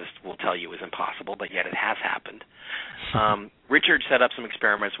physicist will tell you is impossible, but yet it has happened. Richard set up some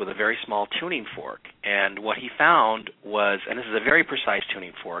experiments with a very small tuning fork, and what he found was, and this is a very precise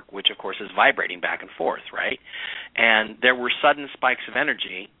tuning fork, which of course is vibrating back and forth, right? And there were sudden spikes of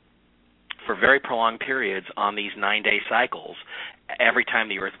energy for very prolonged periods on these 9-day cycles every time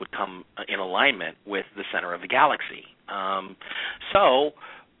the Earth would come in alignment with the center of the galaxy. So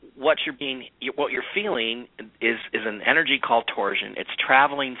what you're feeling is an energy called torsion. It's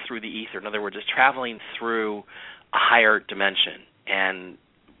traveling through the ether. In other words, it's traveling through a higher dimension and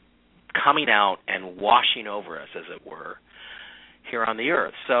coming out and washing over us, as it were, here on the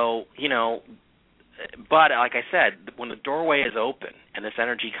Earth. So, but like I said, when the doorway is open and this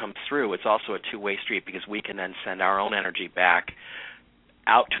energy comes through, it's also a two-way street because we can then send our own energy back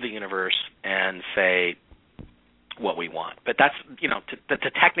out to the universe and say what we want. But that's,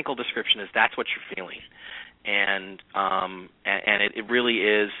 the technical description is that's what you're feeling. And it really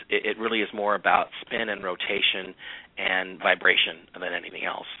is more about spin and rotation and vibration than anything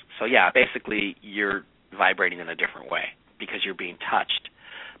else. So yeah, basically you're vibrating in a different way because you're being touched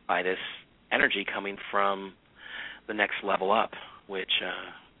by this energy coming from the next level up, which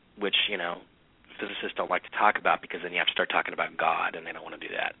physicists don't like to talk about because then you have to start talking about God, and they don't want to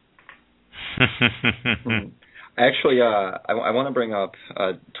do that. Actually, I want to bring up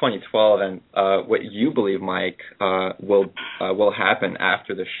 2012 and what you believe, Mike, will happen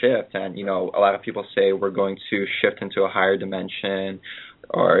after the shift. And a lot of people say we're going to shift into a higher dimension,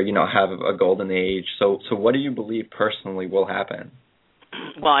 or have a golden age. So what do you believe personally will happen?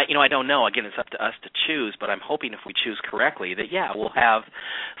 Well, I don't know. Again, it's up to us to choose, but I'm hoping if we choose correctly that, we'll have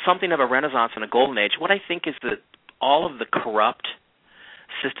something of a renaissance and a golden age. What I think is that all of the corrupt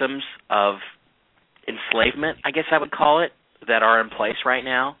systems of enslavement, I guess I would call it, that are in place right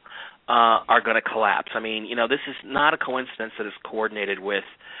now are going to collapse. I mean, this is not a coincidence that is coordinated with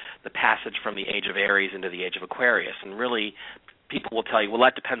the passage from the age of Aries into the age of Aquarius. And really, people will tell you, well,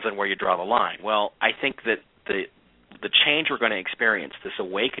 that depends on where you draw the line. Well, I think that the change we're going to experience, this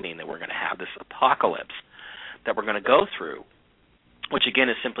awakening that we're going to have, this apocalypse that we're going to go through, which again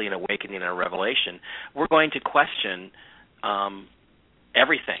is simply an awakening and a revelation, we're going to question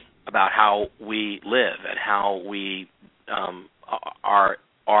everything about how we live and how we are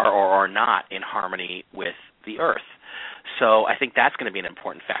or are not in harmony with the earth. So I think that's going to be an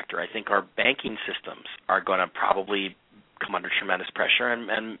important factor. I think our banking systems are going to probably come under tremendous pressure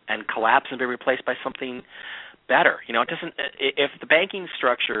and collapse and be replaced by something better. It doesn't. If the banking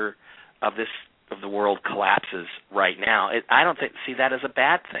structure of the world collapses right now, I don't see that as a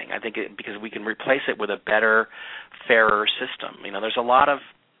bad thing. I think because we can replace it with a better, fairer system. There's a lot of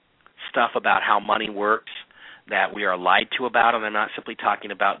stuff about how money works that we are lied to about, and I'm not simply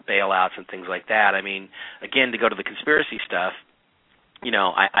talking about bailouts and things like that. I mean, again, to go to the conspiracy stuff,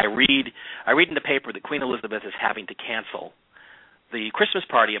 I read in the paper that Queen Elizabeth is having to cancel the Christmas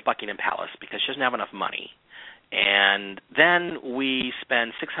party at Buckingham Palace because she doesn't have enough money. And then we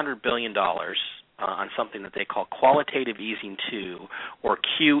spend $600 billion on something that they call qualitative easing 2, or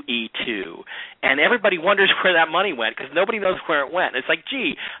QE2. And everybody wonders where that money went because nobody knows where it went. It's like,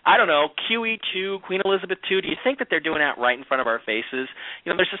 gee, I don't know, QE2, Queen Elizabeth II, do you think that they're doing that right in front of our faces?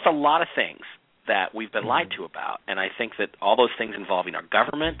 There's just a lot of things that we've been lied to about. And I think that all those things involving our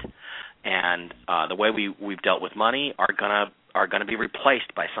government and the way we've dealt with money are going to be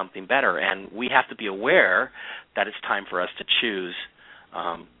replaced by something better. And we have to be aware that it's time for us to choose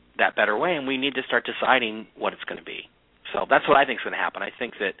that better way, and we need to start deciding what it's going to be. So that's what I think is going to happen. I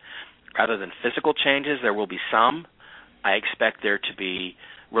think that rather than physical changes, there will be some. I expect there to be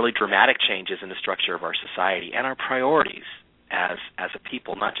really dramatic changes in the structure of our society and our priorities as a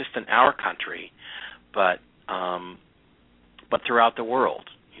people, not just in our country, but throughout the world.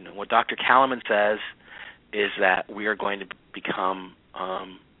 What Dr. Kalaman says is that we are going to become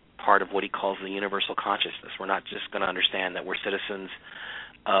part of what he calls the universal consciousness. We're not just going to understand that we're citizens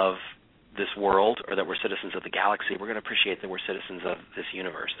of this world or that we're citizens of the galaxy. We're going to appreciate that we're citizens of this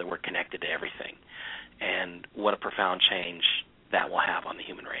universe, that we're connected to everything. And what a profound change that will have on the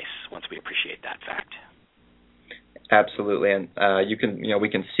human race once we appreciate that fact. Absolutely, and we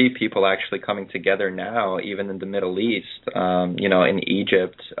can see people actually coming together now, even in the Middle East. In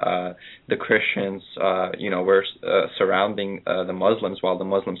Egypt, the Christians, were surrounding the Muslims while the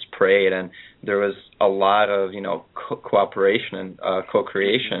Muslims prayed, and there was a lot of cooperation and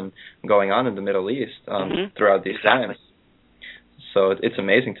co-creation going on in the Middle East throughout these times. So it's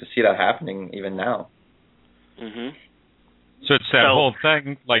amazing to see that happening even now. Mm-hmm. So it's that whole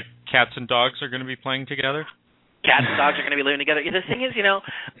thing, like cats and dogs are going to be playing together? Cats and dogs are going to be living together. The thing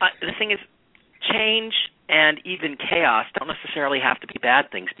is, change and even chaos don't necessarily have to be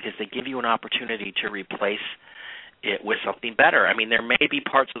bad things because they give you an opportunity to replace it with something better. I mean, there may be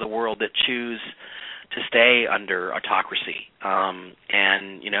parts of the world that choose to stay under autocracy,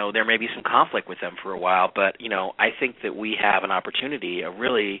 and there may be some conflict with them for a while. But I think that we have an opportunity, a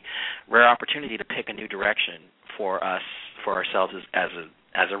really rare opportunity, to pick a new direction for ourselves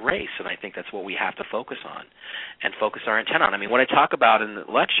as a race, and I think that's what we have to focus on and focus our intent on. I mean, what I talk about in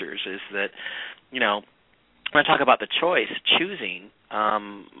the lectures is that, when I talk about the choice, choosing,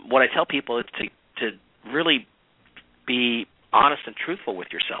 what I tell people is to really be honest and truthful with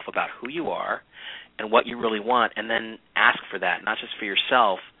yourself about who you are and what you really want, and then ask for that, not just for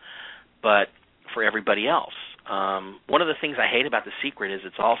yourself, but for everybody else. One of the things I hate about The Secret is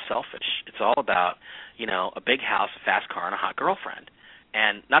it's all selfish. It's all about, a big house, a fast car, and a hot girlfriend.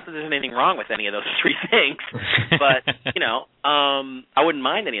 And not that there's anything wrong with any of those three things, but I wouldn't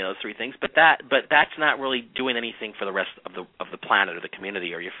mind any of those three things. But that's not really doing anything for the rest of the planet or the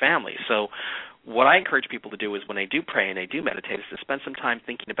community or your family. So, what I encourage people to do is when they do pray and they do meditate, is to spend some time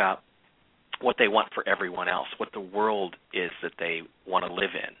thinking about what they want for everyone else, what the world is that they want to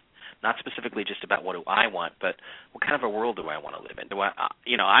live in. Not specifically just about what do I want, but what kind of a world do I want to live in?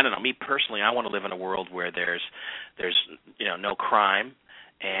 I don't know. Me personally, I want to live in a world where there's no crime,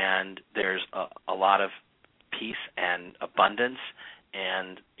 and there's a lot of peace and abundance,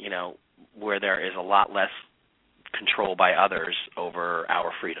 and where there is a lot less control by others over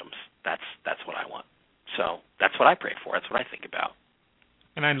our freedoms. That's what I want. So that's what I pray for. That's what I think about.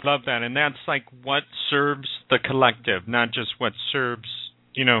 And I love that. And that's like what serves the collective, not just what serves,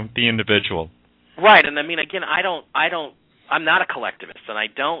 the individual. Right. And I mean, again, I'm not a collectivist, and I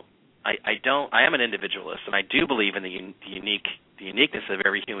am an individualist, and I do believe in the uniqueness of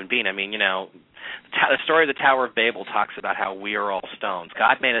every human being. I mean, the story of the Tower of Babel talks about how we are all stones.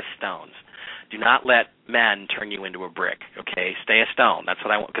 God made us stones. Do not let men turn you into a brick, okay? Stay a stone. That's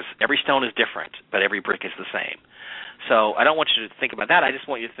what I want, because every stone is different, but every brick is the same. So I don't want you to think about that. I just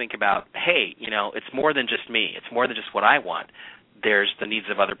want you to think about, hey, it's more than just me. It's more than just what I want. There's the needs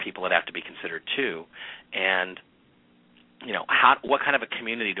of other people that have to be considered too. And, what kind of a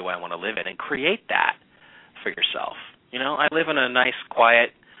community do I want to live in? And create that for yourself. I live in a nice,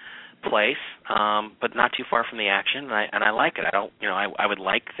 quiet place, but not too far from the action, and I like it. I would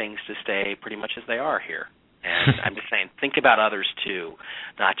like things to stay pretty much as they are here. And I'm just saying, think about others too,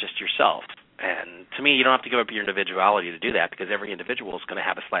 not just yourself. And to me, you don't have to give up your individuality to do that, because every individual is going to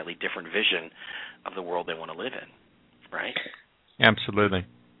have a slightly different vision of the world they want to live in, right? Absolutely.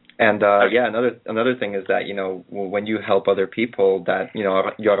 And another thing is that when you help other people, that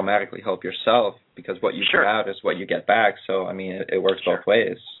you automatically help yourself, because what you put out is what you get back. So I mean, it works both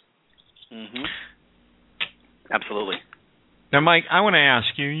ways. Mm-hmm. Absolutely. Now, Mike, I want to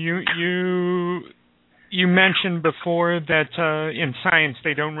ask you. You mentioned before that in science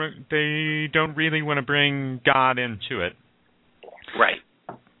they don't really want to bring God into it. Right.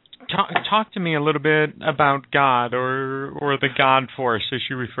 Talk to me a little bit about God or the God force, as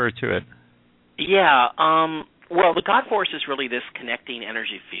you refer to it. Yeah. Well, the God force is really this connecting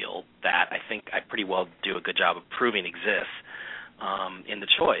energy field that I think I pretty well do a good job of proving exists in the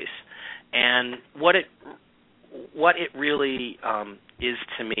choice. And what it really is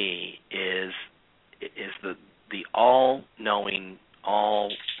to me is the all-knowing,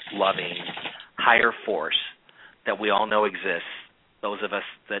 all-loving higher force that we all know exists. Those of us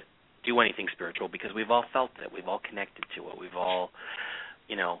that do anything spiritual, because we've all felt it, we've all connected to it, we've all,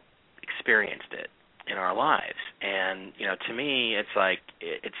 experienced it in our lives. And to me, it's like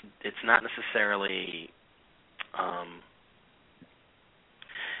it's not necessarily.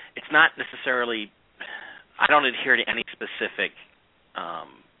 It's not necessarily, I don't adhere to any specific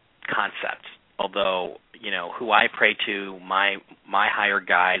concept, although, who I pray to, my higher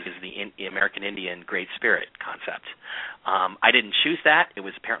guide is the American Indian Great Spirit concept. I didn't choose that. It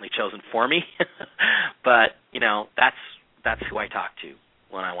was apparently chosen for me. But, that's who I talk to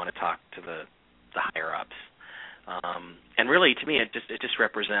when I want to talk to the higher-ups. And really, to me, it just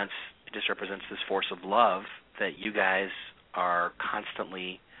represents this force of love that you guys are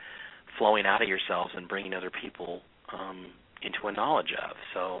constantly flowing out of yourselves and bringing other people into a knowledge of.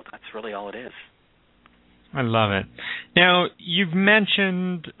 So that's really all it is. I love it. Now, you've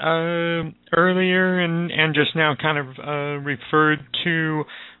mentioned earlier and just now kind of referred to,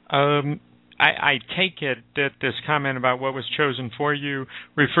 I take it that this comment about what was chosen for you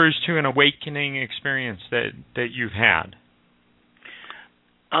refers to an awakening experience that you've had.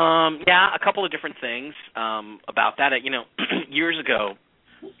 Yeah, a couple of different things about that. Years ago,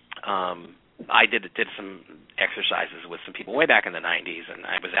 I did some exercises with some people way back in the 90s, and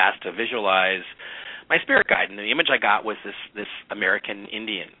I was asked to visualize my spirit guide, and the image I got was this American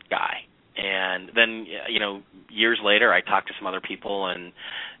Indian guy. And then, years later, I talked to some other people and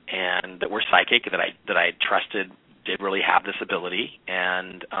that were psychic, that I trusted did really have this ability,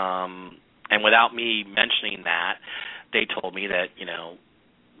 and without me mentioning that, they told me that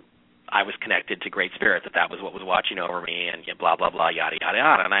I was connected to Great Spirit, that was what was watching over me, and blah, blah, blah, yada, yada,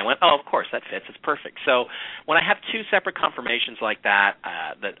 yada. And I went, oh, of course, that fits. It's perfect. So when I have two separate confirmations like that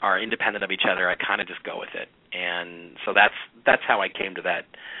that are independent of each other, I kind of just go with it. And so that's how I came to that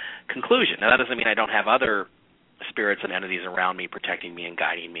conclusion. Now, that doesn't mean I don't have other spirits and entities around me protecting me and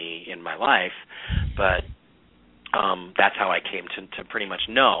guiding me in my life, but that's how I came to pretty much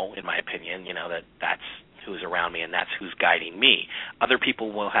know, in my opinion, that's who's around me and that's who's guiding me. Other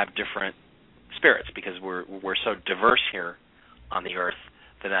people will have different spirits because we're so diverse here on the earth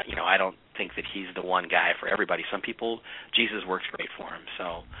that I don't think that he's the one guy for everybody. Some people, Jesus works great for him,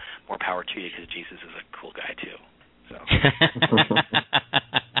 so more power to you, because Jesus is a cool guy too. So.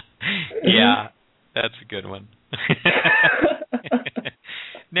 Yeah, that's a good one.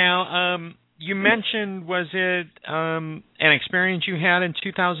 Now, you mentioned, was it an experience you had in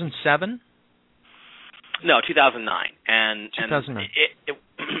 2007? No, 2009, and 2009.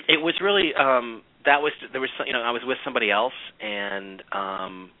 It was really I was with somebody else, and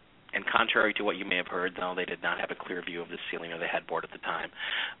And contrary to what you may have heard, no, they did not have a clear view of the ceiling or the headboard at the time.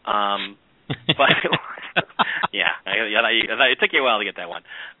 But it took you a while to get that one.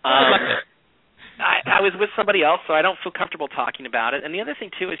 I was with somebody else, so I don't feel comfortable talking about it. And the other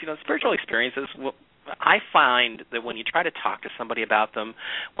thing too is, spiritual experiences. I find that when you try to talk to somebody about them,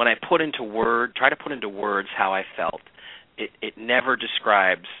 when I try to put into words how I felt, it never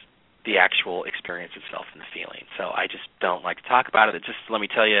describes the actual experience itself and the feeling. So I just don't like to talk about it. Let me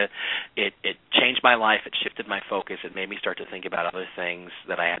tell you, it changed my life. It shifted my focus. It made me start to think about other things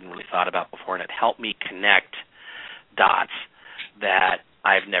that I hadn't really thought about before, and it helped me connect dots that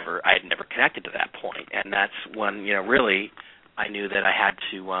I had never connected to that point. And that's when, really I knew that I had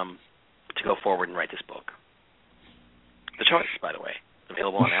to go forward and write this book. The Choice, by the way,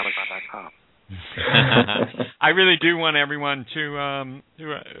 available on Amazon.com. I really do want everyone to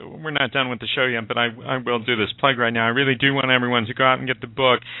we're not done with the show yet, but I will do this plug right now. I really do want everyone to go out and get the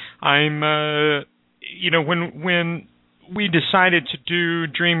book. I'm when we decided to do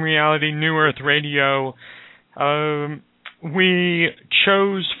Dream Reality New Earth Radio, we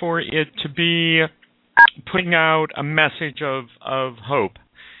chose for it to be putting out a message of hope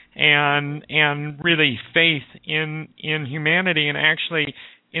and really faith in humanity. And actually,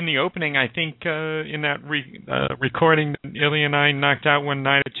 in the opening, I think in that recording that Ilya and I knocked out one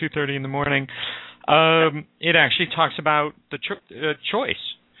night at 2:30 in the morning, it actually talks about the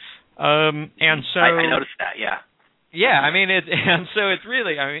choice. And so I noticed that, yeah. Yeah, I mean, it's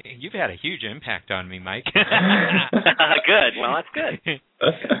really, you've had a huge impact on me, Mike. Good. Well, that's good.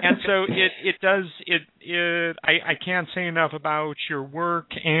 And so I can't say enough about your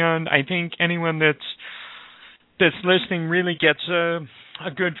work, and I think anyone that's listening really gets a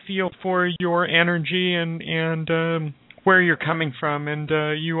good feel for your energy and where you're coming from, and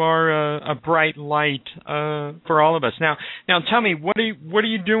you are a bright light for all of us. Now tell me, what are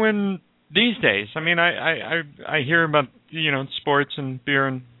you doing these days? I mean, I hear about sports and beer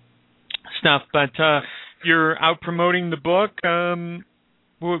and stuff, but you're out promoting the book.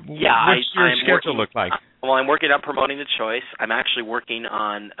 What's your schedule look like? Well, I'm working on promoting The Choice. I'm actually working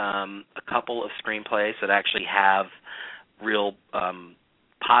on a couple of screenplays that actually have real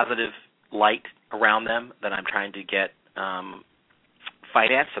positive light around them that I'm trying to get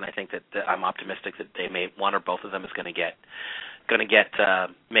financed, and I think that I'm optimistic that one or both of them is going to get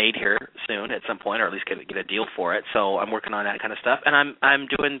made here soon at some point, or at least get a deal for it. So I'm working on that kind of stuff, and I'm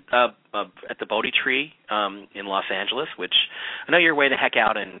doing at the Bodhi Tree in Los Angeles, which I know you're way the heck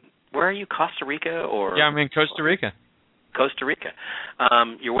out in. Where are you, Costa Rica or? Yeah, I'm in Costa Rica. Costa Rica.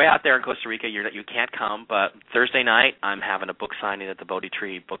 You're way out there in Costa Rica. You can't come, but Thursday night I'm having a book signing at the Bodhi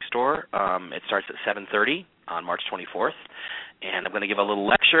Tree bookstore. It starts at 7:30 on March 24th, and I'm going to give a little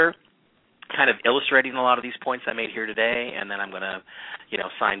lecture kind of illustrating a lot of these points I made here today, and then I'm going to,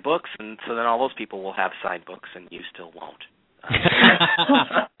 sign books, and so then all those people will have signed books, and you still won't. Too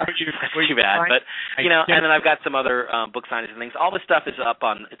bad, but and then I've got some other book signings and things. All this stuff is up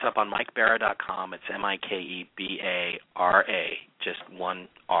on MikeBara.com. It's MikeBara, just one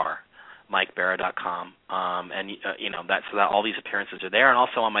R, MikeBara.com. And that's so that all these appearances are there, and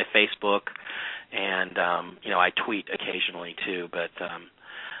also on my Facebook, and I tweet occasionally too, but.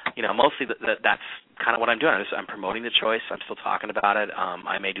 Mostly that's kind of what I'm doing. I'm promoting The Choice. I'm still talking about it.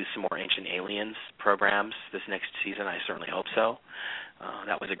 I may do some more Ancient Aliens programs this next season. I certainly hope so.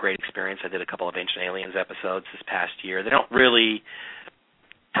 That was a great experience. I did a couple of Ancient Aliens episodes this past year. They don't really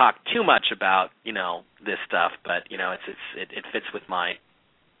talk too much about this stuff, but it fits with my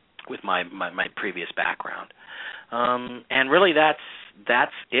previous background. And really that's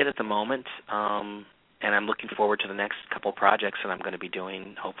it at the moment. And I'm looking forward to the next couple projects that I'm going to be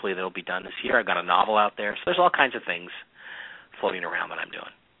doing. Hopefully they'll be done this year. I've got a novel out there. So there's all kinds of things floating around that I'm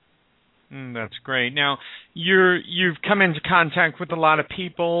doing. That's great. Now, you've come into contact with a lot of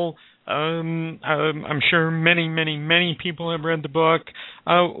people. I'm sure many people have read the book.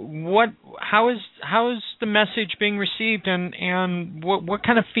 How is the message being received, and what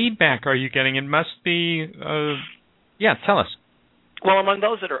kind of feedback are you getting? It must be, tell us. Well, among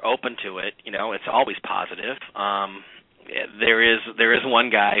those that are open to it, it's always positive. There is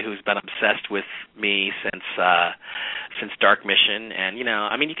one guy who's been obsessed with me since Dark Mission, and you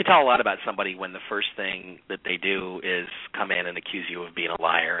can tell a lot about somebody when the first thing that they do is come in and accuse you of being a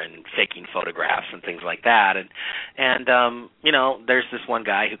liar and faking photographs and things like that. And there's this one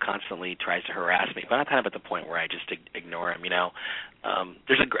guy who constantly tries to harass me, but I'm kind of at the point where I just ignore him.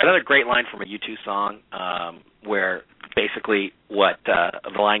 there's another great line from a U2 song where basically what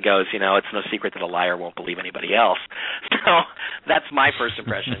the line goes, it's no secret that a liar won't believe anybody else. So that's my first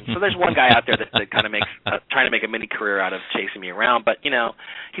impression. So there's one guy out there that kind of makes trying to make a mini career out of chasing me around, but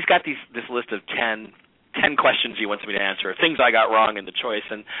he's got this list of 10 questions he wants me to answer, things I got wrong in the choice,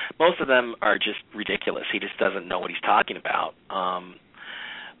 and most of them are just ridiculous. He just doesn't know what he's talking about.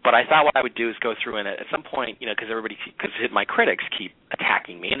 But I thought what I would do is go through and at some point, because my critics keep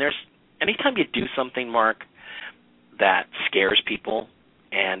attacking me, and anytime you do something, Mark, that scares people,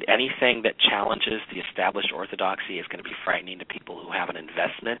 and anything that challenges the established orthodoxy is going to be frightening to people who have an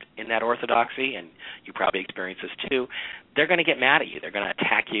investment in that orthodoxy, and you probably experience this too. They're going to get mad at you. They're going to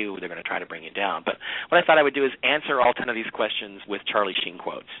attack you. They're going to try to bring you down. But what I thought I would do is answer all 10 of these questions with Charlie Sheen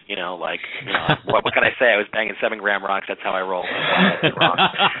quotes. What can I say? I was banging 7-gram rocks. That's how I roll. That's wrong.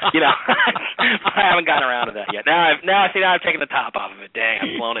 I haven't gotten around to that yet. Now I've taken the top off of it. Dang,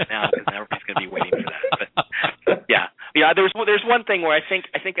 I've blown it now because everybody's going to be waiting for that. But yeah. There's one thing where I think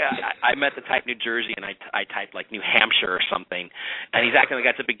I meant to type New Jersey and I typed like New Hampshire or something, and he's acting like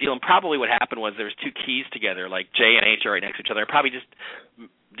that's a big deal. And probably what happened was there was 2 keys together, like J and H are right next to each other. I probably just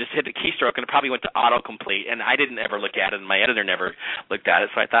hit the keystroke and it probably went to autocomplete, and I didn't ever look at it, and my editor never looked at it.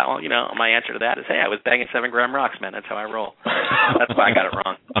 So I thought, well, my answer to that is, hey, I was banging 7-gram rocks, man. That's how I roll. That's why I got it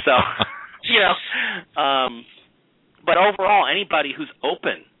wrong. So, but overall, anybody who's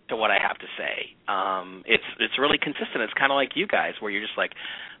open to what I have to say, it's really consistent. It's kind of like you guys, where you're just like,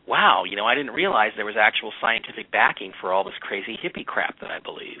 wow, I didn't realize there was actual scientific backing for all this crazy hippie crap that I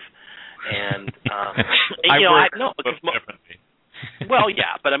believe. And well,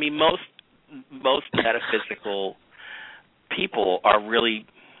 yeah, but I mean, most metaphysical people are really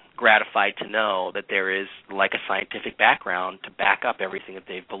gratified to know that there is like a scientific background to back up everything that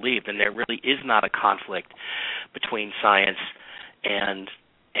they've believed, and there really is not a conflict between science and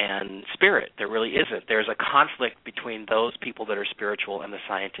spirit. There really isn't. There's a conflict between those people that are spiritual and the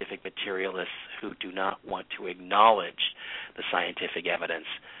scientific materialists who do not want to acknowledge the scientific evidence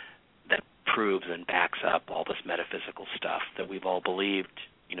that proves and backs up all this metaphysical stuff that we've all believed,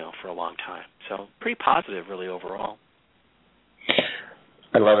 for a long time. So pretty positive, really, overall.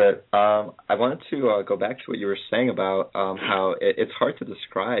 I love it. I wanted to go back to what you were saying about how it's hard to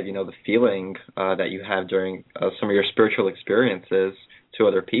describe, the feeling that you have during some of your spiritual experiences to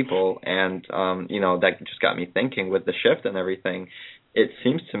other people, and that just got me thinking with the shift and everything. It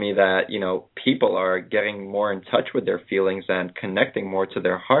seems to me that people are getting more in touch with their feelings and connecting more to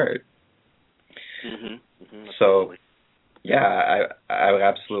their heart. So, yeah, I would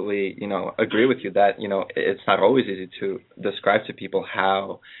absolutely agree with you that it's not always easy to describe to people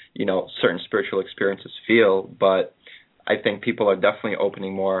how certain spiritual experiences feel, but I think people are definitely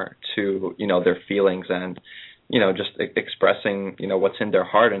opening more to their feelings and just expressing, what's in their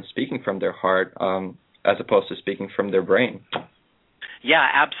heart and speaking from their heart, as opposed to speaking from their brain. Yeah,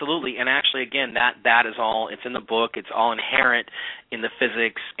 absolutely. And actually, again, that is all. It's in the book. It's all inherent in the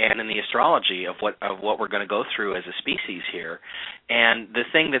physics and in the astrology of what we're going to go through as a species here. And the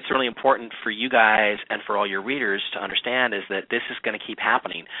thing that's really important for you guys and for all your readers to understand is that this is going to keep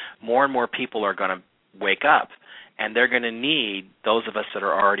happening. More and more people are going to wake up, and they're going to need those of us that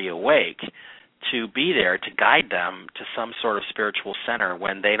are already awake to be there to guide them to some sort of spiritual center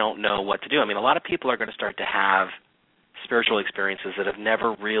when they don't know what to do. I mean, a lot of people are going to start to have spiritual experiences that have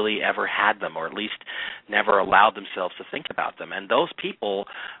never really ever had them, or at least never allowed themselves to think about them. And those people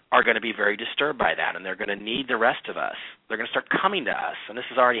are going to be very disturbed by that, and they're going to need the rest of us. They're going to start coming to us, and this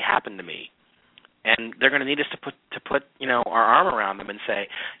has already happened to me. And they're going to need us to put our arm around them and say,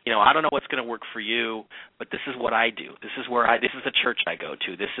 I don't know what's going to work for you, but this is what I do. This is the church I go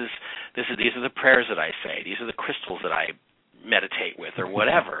to. These are the prayers that I say. These are the crystals that I meditate with, or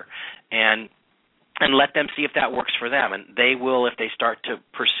whatever. And let them see if that works for them. And they will, if they start to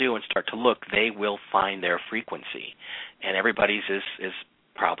pursue and start to look, they will find their frequency. And everybody's is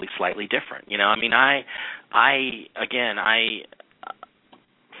probably slightly different.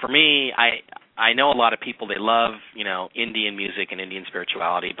 For me, I know a lot of people, they love, Indian music and Indian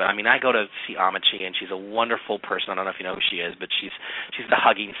spirituality, but I go to see Amity, and she's a wonderful person. I don't know if you know who she is, but she's the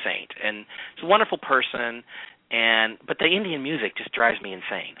hugging saint, and she's a wonderful person. But the Indian music just drives me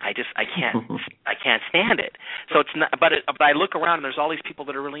insane. I can't stand it. So it's not. But I look around, and there's all these people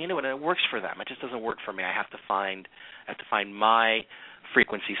that are really into it, and it works for them. It just doesn't work for me. I have to find my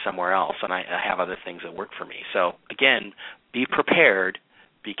frequency somewhere else, and I have other things that work for me. So again, be prepared,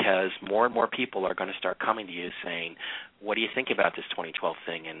 because more and more people are going to start coming to you saying, "What do you think about this 2012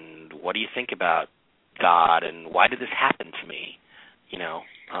 thing? And what do you think about God? And why did this happen to me?"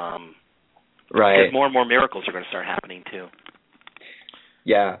 Right. Because more and more miracles are going to start happening too.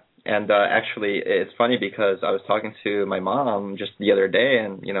 Yeah. And actually, it's funny because I was talking to my mom just the other day,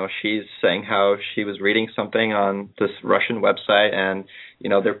 and she's saying how she was reading something on this Russian website, and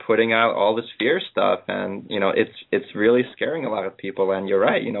they're putting out all this fear stuff, and it's really scaring a lot of people. And you're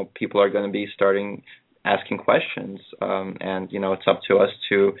right, people are going to be starting asking questions, and it's up to us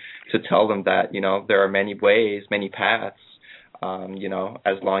to tell them that there are many ways, many paths,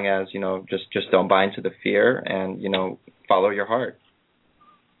 as long as just don't buy into the fear and follow your heart.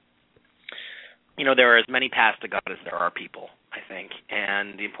 There are as many paths to God as there are people, I think.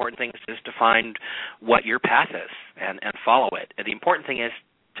 And the important thing is to find what your path is and follow it. And the important thing is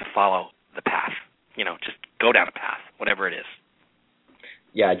to follow the path. Just go down a path, whatever it is.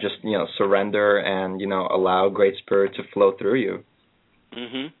 Yeah, just, surrender and, allow Great Spirit to flow through you.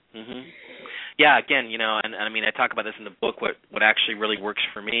 Yeah, again, and I mean, I talk about this in the book. What actually really works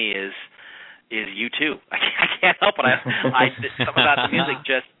for me is U2. I can't help it. Something about the music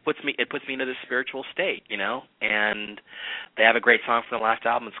just puts me into this spiritual state, And they have a great song from the last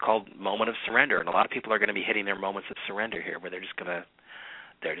album. It's called "Moment of Surrender," and a lot of people are going to be hitting their moments of surrender here, where they're just gonna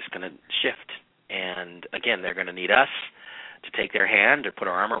shift. And again, they're going to need us to take their hand or put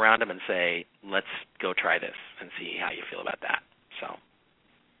our arm around them and say, "Let's go try this and see how you feel about that." So.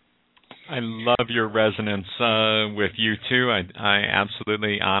 I love your resonance with you too. I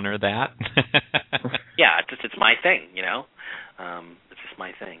absolutely honor that. Yeah, it's my thing, It's just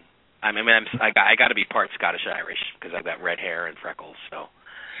my thing. I mean, I got to be part Scottish Irish because I've got red hair and freckles, so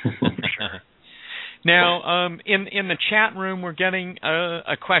for sure. Now, in the chat room, we're getting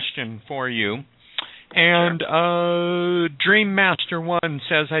a question for you, and sure. Dream Master 1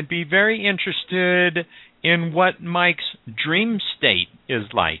 says, "I'd be very interested in what Mike's dream state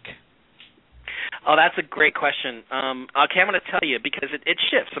is like." Oh, that's a great question. Okay, I'm going to tell you because it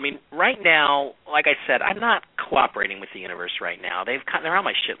shifts. I mean, right now, like I said, I'm not cooperating with the universe right now. They're on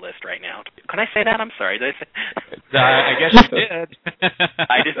my shit list right now. Can I say that? I'm sorry. Did I say? I guess you did.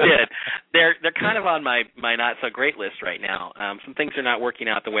 I just did. They're kind of on my not so great list right now. Some things are not working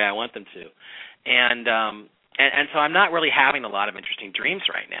out the way I want them to, and so I'm not really having a lot of interesting dreams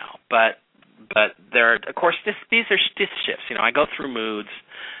right now. But there, of course, these shifts. I go through moods.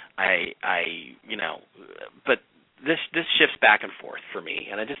 But this shifts back and forth for me,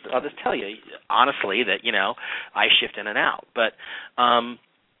 and I'll just tell you honestly that I shift in and out. But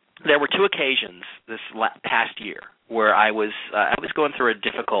there were two occasions this past year where I was going through a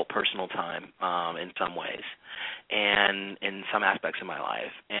difficult personal time in some ways, and in some aspects of my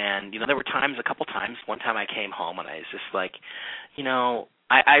life. And there were a couple times. One time I came home and I was just like,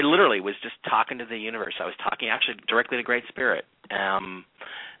 I literally was just talking to the universe. I was talking actually directly to Great Spirit.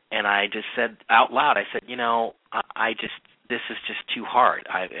 And I just said out loud, I said, this is just too hard.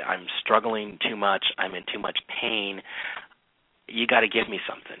 I'm struggling too much. I'm in too much pain. You got to give me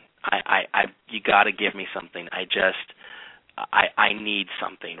something. You got to give me something. I need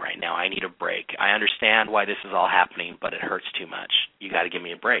something right now. I need a break. I understand why this is all happening, but it hurts too much. You got to give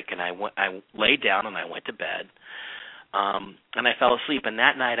me a break. And I laid down and I went to bed, and I fell asleep. And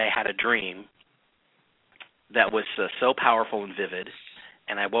that night I had a dream that was so powerful and vivid.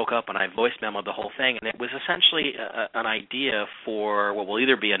 And I woke up and I voice memoed the whole thing, and it was essentially an idea for what will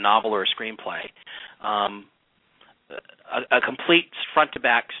either be a novel or a screenplay, a complete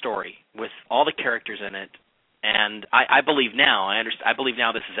front-to-back story with all the characters in it. And I believe now, I believe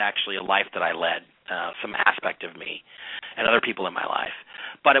now this is actually a life that I led, some aspect of me and other people in my life.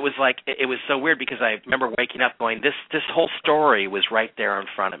 But it was so weird because I remember waking up going, this whole story was right there in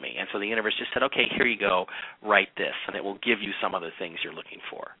front of me. And so the universe just said, okay, here you go, write this, and it will give you some of the things you're looking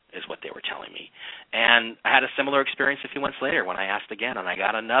for, is what they were telling me. And I had a similar experience a few months later when I asked again, and I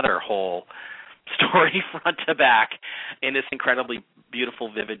got another whole story front to back in this incredibly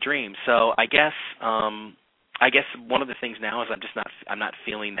beautiful, vivid dream. So I guess one of the things now is I'm not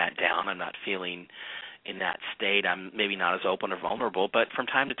feeling that down. I'm not feeling in that state. I'm maybe not as open or vulnerable, but from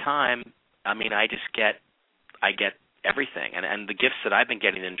time to time, I mean, I get everything. And the gifts that I've been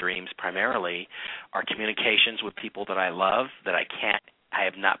getting in dreams primarily are communications with people that I love that I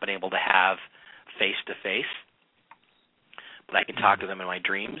have not been able to have face to face, but I can talk to them in my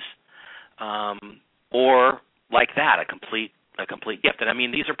dreams. Or like that, a complete gift. And I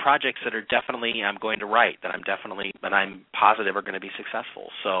mean, these are projects that are definitely I'm going to write, that I'm positive are going to be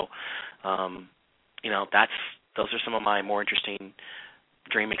successful. So, those are some of my more interesting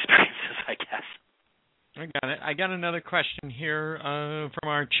dream experiences, I guess. I got it. I got another question here from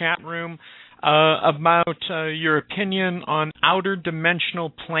our chat room about your opinion on outer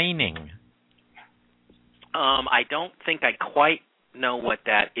dimensional planing. I don't think I quite know what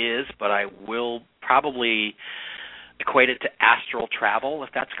that is, but I will probably equate it to astral travel, if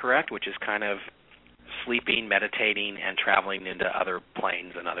that's correct, which is kind of sleeping, meditating, and traveling into other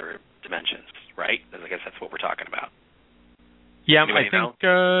planes and other dimensions, right? I guess that's what we're talking about. Yeah, Anybody I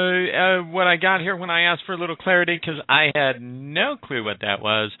think what I got here when I asked for a little clarity, because I had no clue what that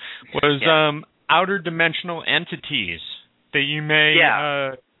was outer dimensional entities that you may...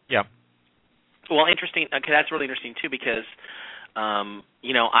 Yeah. Well, interesting. Okay, that's really interesting, too, because, I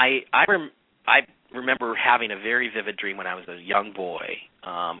remember having a very vivid dream when I was a young boy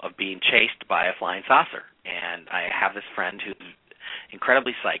of being chased by a flying saucer. And I have this friend who's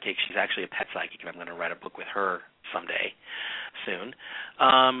incredibly psychic. She's actually a pet psychic, and I'm going to write a book with her someday soon.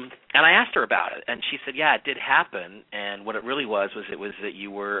 And I asked her about it, and she said, yeah, it did happen, and what it really was that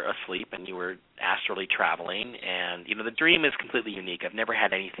you were asleep and you were astrally traveling, and, the dream is completely unique. I've never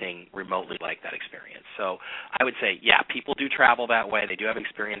had anything remotely like that experience. So I would say, yeah, people do travel that way. They do have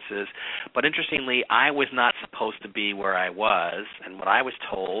experiences, but interestingly, I was not supposed to be where I was, and what I was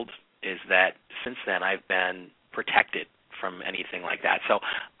told is that since then I've been protected from anything like that. So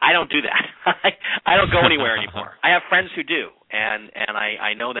I don't do that. I don't go anywhere anymore. I have friends who do, and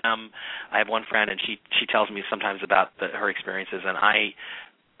I know them. I have one friend, and she tells me sometimes about her experiences, and I've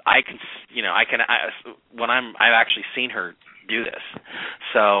actually seen her do this.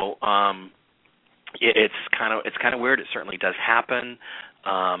 So it's kind of weird. It certainly does happen.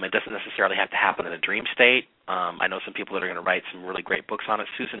 It doesn't necessarily have to happen in a dream state. I know some people that are going to write some really great books on it.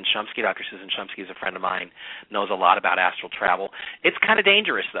 Dr. Susan Shumsky is a friend of mine, knows a lot about astral travel. It's kind of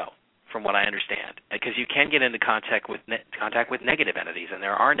dangerous, though, from what I understand, because you can get into contact with negative entities, and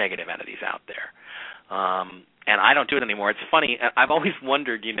there are negative entities out there. And I don't do it anymore. It's funny. I've always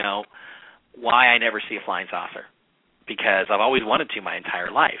wondered, why I never see a flying saucer, because I've always wanted to my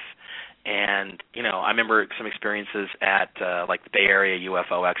entire life. And, I remember some experiences at, the Bay Area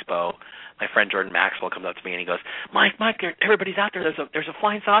UFO Expo. My friend Jordan Maxwell comes up to me and he goes, Mike, everybody's out there. There's a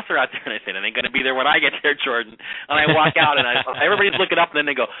flying saucer out there. And I said, it ain't going to be there when I get there, Jordan. And I walk out and everybody's looking up, and then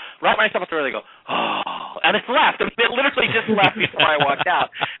they go, right when I step up there, they go, oh. And it left. It literally just left before I walked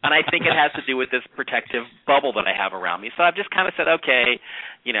out. And I think it has to do with this protective bubble that I have around me. So I've just kind of said, okay,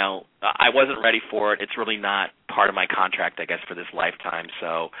 I wasn't ready for it. It's really not part of my contract, I guess, for this lifetime.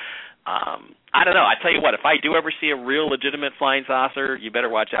 So I don't know. I tell you what, if I do ever see a real legitimate flying saucer, you better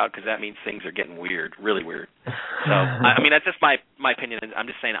watch out, because that means things are getting weird, really weird. So, that's just my opinion. I'm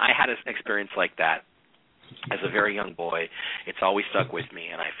just saying I had an experience like that as a very young boy. It's always stuck with me,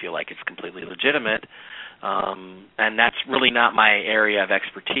 and I feel like it's completely legitimate. And that's really not my area of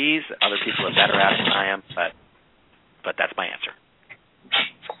expertise. Other people are better at it than I am, but that's my answer.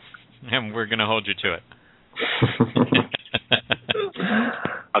 And we're going to hold you to it.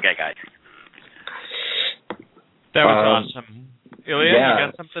 Okay, guys. That was awesome. Ilya, you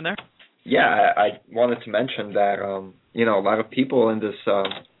got something there? Yeah, I wanted to mention that, a lot of people in this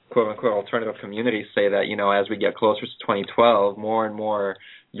quote-unquote alternative community say that, as we get closer to 2012, more and more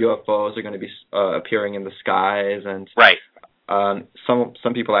UFOs are going to be appearing in the skies. And right.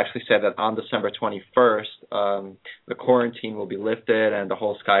 Some people actually say that on December 21st, the quarantine will be lifted and the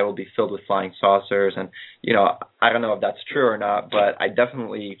whole sky will be filled with flying saucers. And, I don't know if that's true or not, but I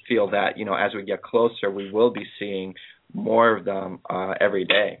definitely feel that, as we get closer, we will be seeing more of them every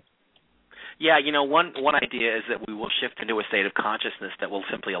day. Yeah, one idea is that we will shift into a state of consciousness that will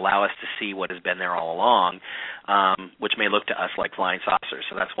simply allow us to see what has been there all along, which may look to us like flying saucers.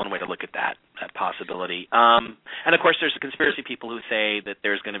 So that's one way to look at that possibility. And, of course, there's the conspiracy people who say that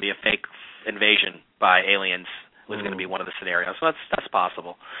there's going to be a fake invasion by aliens was going to be one of the scenarios. So that's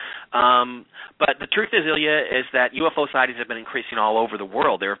possible. But the truth is, Ilya, is that UFO sightings have been increasing all over the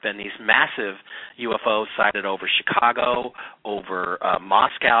world. There have been these massive UFOs sighted over Chicago, over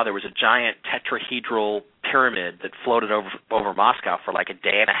Moscow. There was a giant tetrahedral pyramid that floated over Moscow for like a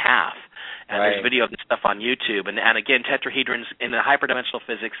day and a half. And there's video of this stuff on YouTube. And again, tetrahedrons, in the hyperdimensional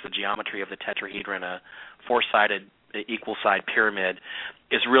physics, the geometry of the tetrahedron, a four-sided, equal-side pyramid,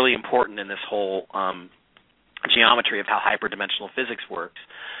 is really important in this whole geometry of how hyperdimensional physics works.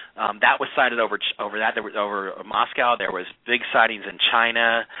 That was sighted over that. There was over Moscow. There was big sightings in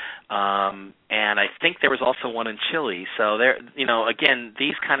China, and I think there was also one in Chile. So there, again,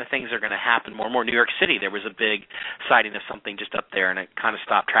 these kind of things are going to happen more and more. New York City, there was a big sighting of something just up there, and it kind of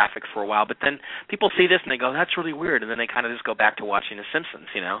stopped traffic for a while. But then people see this and they go, "That's really weird," and then they kind of just go back to watching The Simpsons,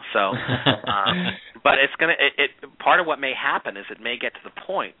 So, but it's gonna. Part of what may happen is it may get to the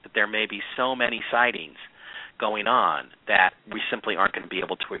point that there may be so many sightings going on that we simply aren't going to be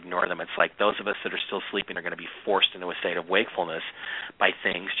able to ignore them. It's like those of us that are still sleeping are going to be forced into a state of wakefulness by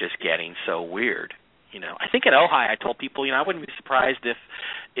things just getting so weird. I think at Ojai I told people, I wouldn't be surprised if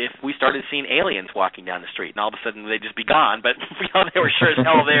we started seeing aliens walking down the street, and all of a sudden they'd just be gone. But they were sure as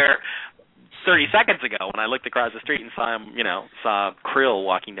hell there 30 seconds ago when I looked across the street and saw him, saw Krill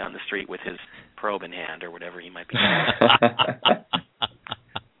walking down the street with his probe in hand or whatever he might be doing.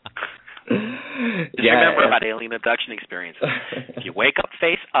 Just remember about alien abduction experiences. If you wake up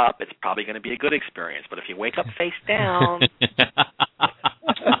face up, it's probably going to be a good experience. But if you wake up face down...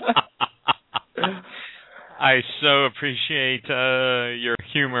 I so appreciate your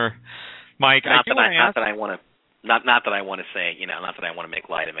humor, Mike. Not that I want to say, not that I want to make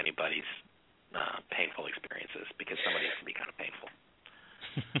light of anybody's painful experiences, because some of these can be kind of painful.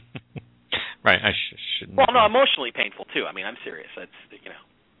 Right, I shouldn't. Well, no, emotionally painful too. I mean, I'm serious. That's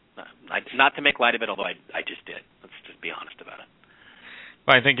not to make light of it, although I just did. Let's just be honest about it.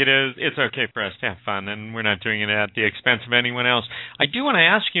 Well, I think it's okay for us to have fun, and we're not doing it at the expense of anyone else. I do want to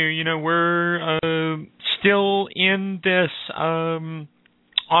ask you, we're still in this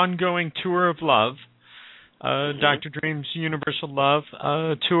ongoing tour of love, Dr. Dream's Universal Love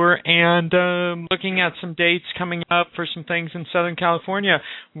tour, and looking at some dates coming up for some things in Southern California.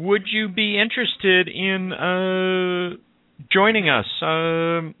 Would you be interested in joining us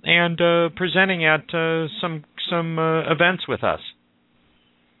and presenting at some events with us?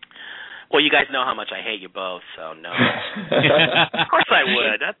 Well, you guys know how much I hate you both, so no. Of course I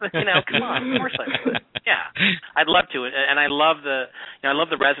would. Come on, of course I would. Yeah, I'd love to, and I love the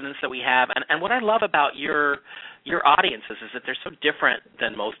resonance that we have, and what I love about your audiences is that they're so different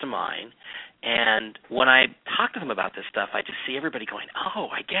than most of mine. And when I talk to them about this stuff, I just see everybody going, "Oh,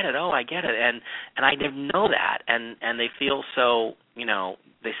 I get it. Oh, I get it," and I didn't know that, and they feel so,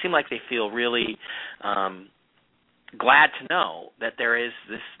 they seem like they feel really. Glad to know that there is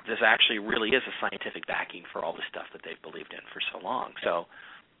this actually really is a scientific backing for all the stuff that they've believed in for so long. So,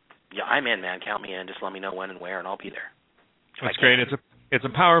 yeah, I'm in, man. Count me in. Just let me know when and where, and I'll be there. That's great. It's a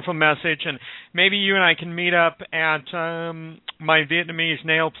powerful message, and maybe you and I can meet up at my Vietnamese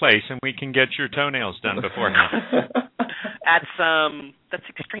nail place, and we can get your toenails done beforehand. That's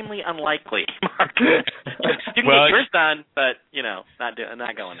extremely unlikely, Mark. You can get yours done, but not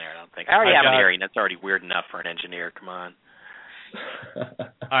going there. I don't think. I already have an hearing. That's already weird enough for an engineer. Come on.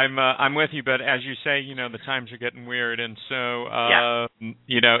 I'm with you, but as you say, the times are getting weird, and so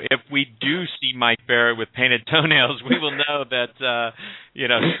if we do see Mike Barrett with painted toenails, we will know that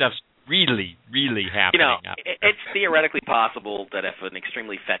stuff's really, really happening. It's theoretically possible that if an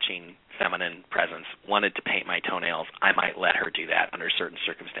extremely fetching feminine presence wanted to paint my toenails, I might let her do that under certain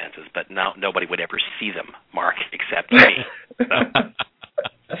circumstances, but nobody would ever see them, Mark, except me. So,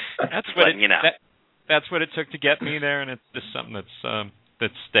 that's what it took to get me there, and it's just something that's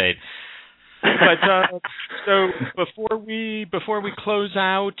stayed. But so before we close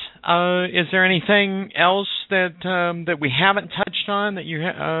out, is there anything else that we haven't touched on that you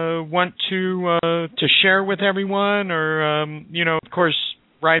want to share with everyone, or of course,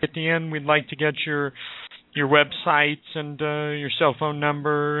 right at the end, we'd like to get your website and your cell phone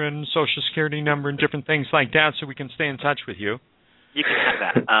number and social security number and different things like that, so we can stay in touch with you. You can have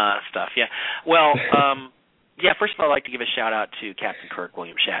that stuff, yeah. Well, first of all, I'd like to give a shout-out to Captain Kirk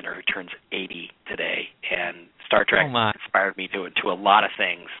William Shatner, who turns 80 today, and Star Trek inspired me to a lot of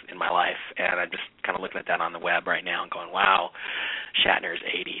things in my life, and I'm just kind of looking at that on the web right now and going, wow, Shatner's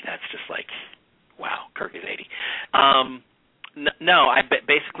 80. That's just like, wow, Kirk is 80.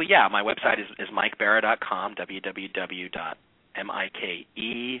 Basically, my website is MikeBara.com,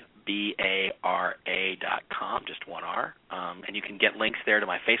 www.MikeBara.com, just one R. And you can get links there to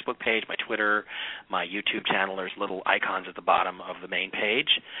my Facebook page, my Twitter, my YouTube channel. There's little icons at the bottom of the main page.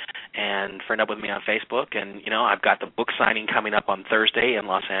 And friend up with me on Facebook. And, I've got the book signing coming up on Thursday in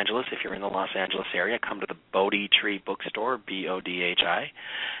Los Angeles. If you're in the Los Angeles area, come to the Bodhi Tree Bookstore, BODHI.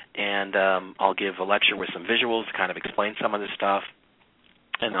 And I'll give a lecture with some visuals to kind of explain some of this stuff.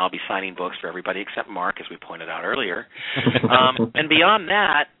 And I'll be signing books for everybody except Mark, as we pointed out earlier. And beyond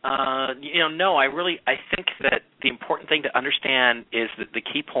that, I think that the important thing to understand is that the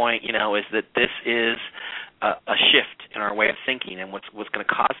key point, is that this is a shift in our way of thinking, and what's going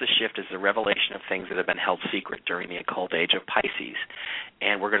to cause the shift is the revelation of things that have been held secret during the occult age of Pisces.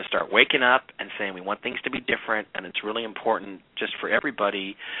 And we're going to start waking up and saying we want things to be different, and it's really important just for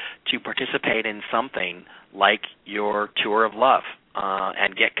everybody to participate in something like your tour of love.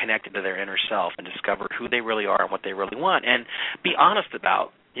 And get connected to their inner self and discover who they really are and what they really want, and be honest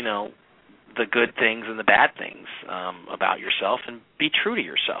about, the good things and the bad things about yourself, and be true to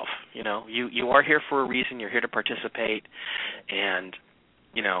yourself. You are here for a reason. You're here to participate, and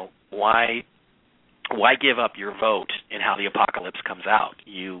why give up your vote in how the apocalypse comes out.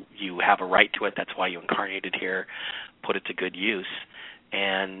 You have a right to it. That's why you incarnated here. Put it to good use,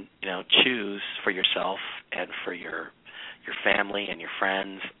 and choose for yourself and for your family and your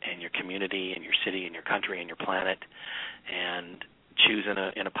friends and your community and your city and your country and your planet, and choose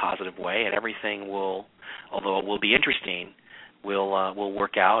in a positive way. And everything will, although it will be interesting, will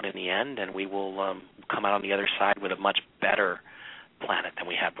work out in the end, and we will come out on the other side with a much better planet than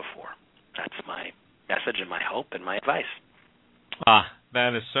we had before. That's my message and my hope and my advice.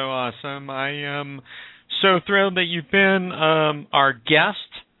 That is so awesome. I am so thrilled that you've been our guest.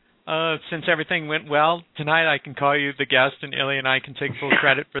 Since everything went well tonight, I can call you the guest, and Ilya and I can take full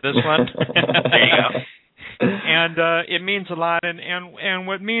credit for this one. There you go. And it means a lot. And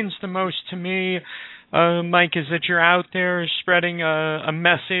what means the most to me, Mike, is that you're out there spreading a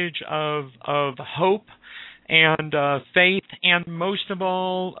message of hope and faith, and most of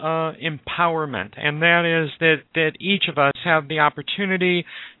all, empowerment. And that is that each of us have the opportunity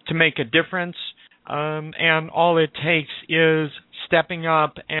to make a difference, and all it takes is stepping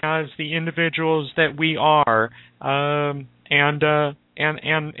up as the individuals that we are, and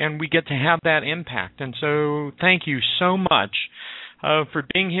we get to have that impact. And so thank you so much for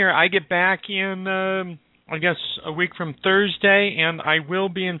being here. I get back in I guess a week from Thursday, and I will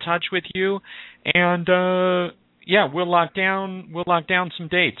be in touch with you, and we'll lock down some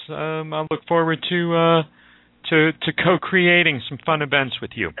dates. I'll look forward to co-creating some fun events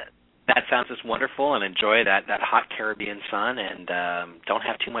with you. That sounds just wonderful, and enjoy that hot Caribbean sun, and don't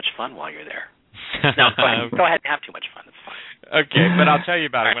have too much fun while you're there. No, go ahead and have too much fun. It's fine. Okay, but I'll tell you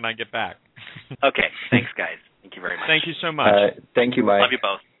about it when I get back. Okay, thanks, guys. Thank you very much. Thank you so much. Thank you, Mike. Love you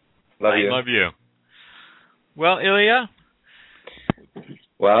both. Love you. Well, Ilya?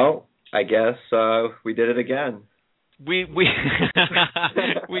 Well, I guess we did it again. We we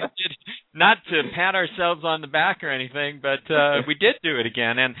did, not to pat ourselves on the back or anything, but we did do it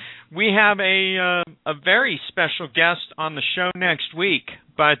again, and we have a very special guest on the show next week.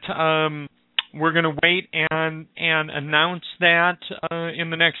 But we're going to wait and announce that in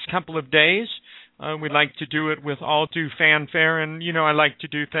the next couple of days. We'd like to do it with all due fanfare, and I like to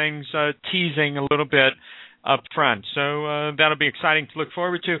do things teasing a little bit up front. So that'll be exciting to look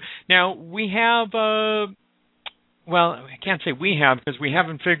forward to. Now we have. Well, I can't say we have, because we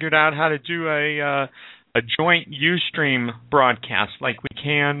haven't figured out how to do a joint Ustream broadcast like we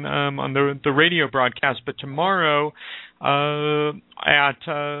can on the radio broadcast. But tomorrow at I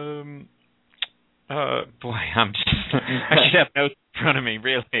should have notes in front of me,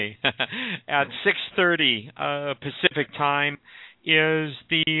 really. At 6:30 Pacific time is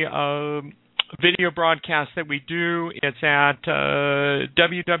the video broadcast that we do. It's at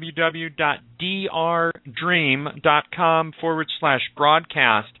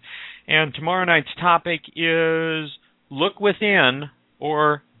www.drdream.com/broadcast. And tomorrow night's topic is look within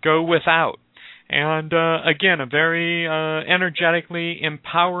or go without. And again, a very energetically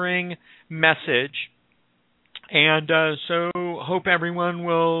empowering message. And so hope everyone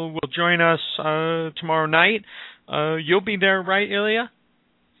will join us tomorrow night. You'll be there, right, Ilya?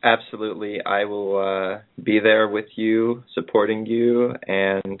 Absolutely. I will be there with you, supporting you,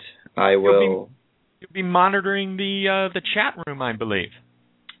 and I will... You'll be monitoring the chat room, I believe.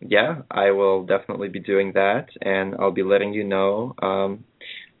 Yeah, I will definitely be doing that, and I'll be letting you know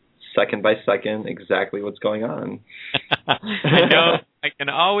second by second exactly what's going on. I know. I can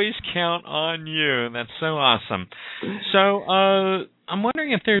always count on you. That's so awesome. So I'm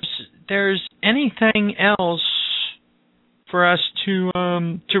wondering if there's anything else for us to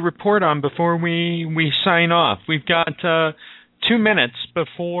report on before we sign off. We've got 2 minutes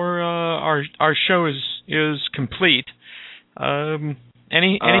before our show is complete.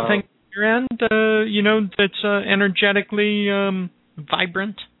 Anything on your end, that's energetically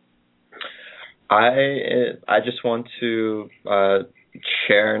vibrant? I just want to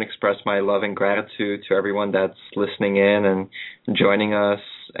share and express my love and gratitude to everyone that's listening in and joining us,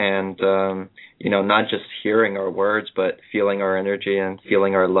 and not just hearing our words, but feeling our energy and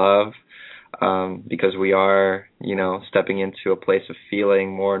feeling our love, because we are, stepping into a place of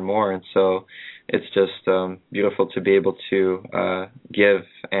feeling more and more. And so it's just beautiful to be able to give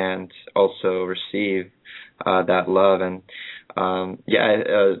and also receive that love. And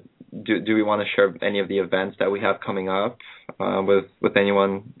do we want to share any of the events that we have coming up with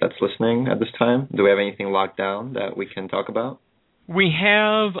anyone that's listening at this time? Do we have anything locked down that we can talk about? We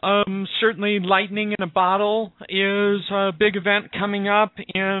have certainly Lightning in a Bottle is a big event coming up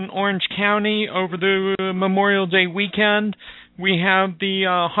in Orange County over the Memorial Day weekend. We have the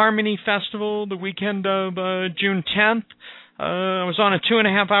Harmony Festival the weekend of June 10th. I was on a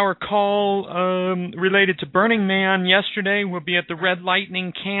 2.5-hour call related to Burning Man yesterday. We'll be at the Red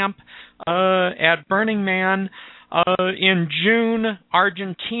Lightning Camp at Burning Man in June.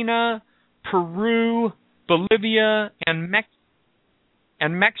 Argentina, Peru, Bolivia, and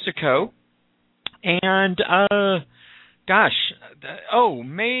Mexico. And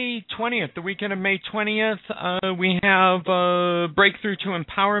May 20th, the weekend of May 20th, we have Breakthrough to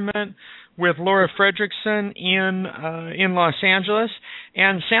Empowerment with Laura Fredrickson in Los Angeles,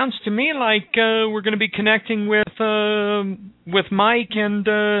 and sounds to me like we're going to be connecting with Mike and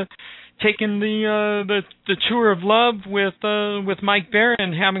taking the tour of love with Mike Barron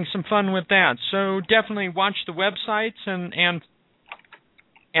and having some fun with that. So definitely watch the websites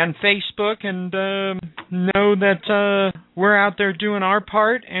and Facebook and know that we're out there doing our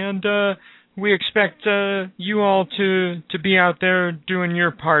part, and we expect you all to be out there doing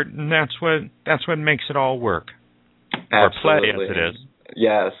your part, and that's what makes it all work. Absolutely. Or play, as it is.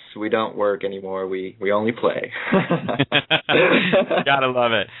 Yes, we don't work anymore. We only play. Gotta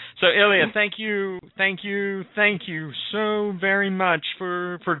love it. So, Ilya, thank you so very much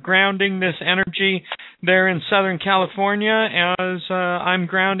for grounding this energy there in Southern California as I'm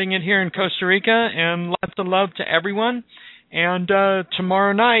grounding it here in Costa Rica, and lots of love to everyone. And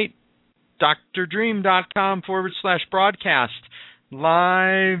tomorrow night, drdream.com/broadcast,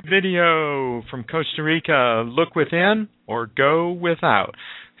 live video from Costa Rica. Look within or go without.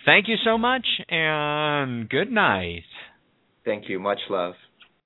 Thank you so much, and good night. Thank you. Much love.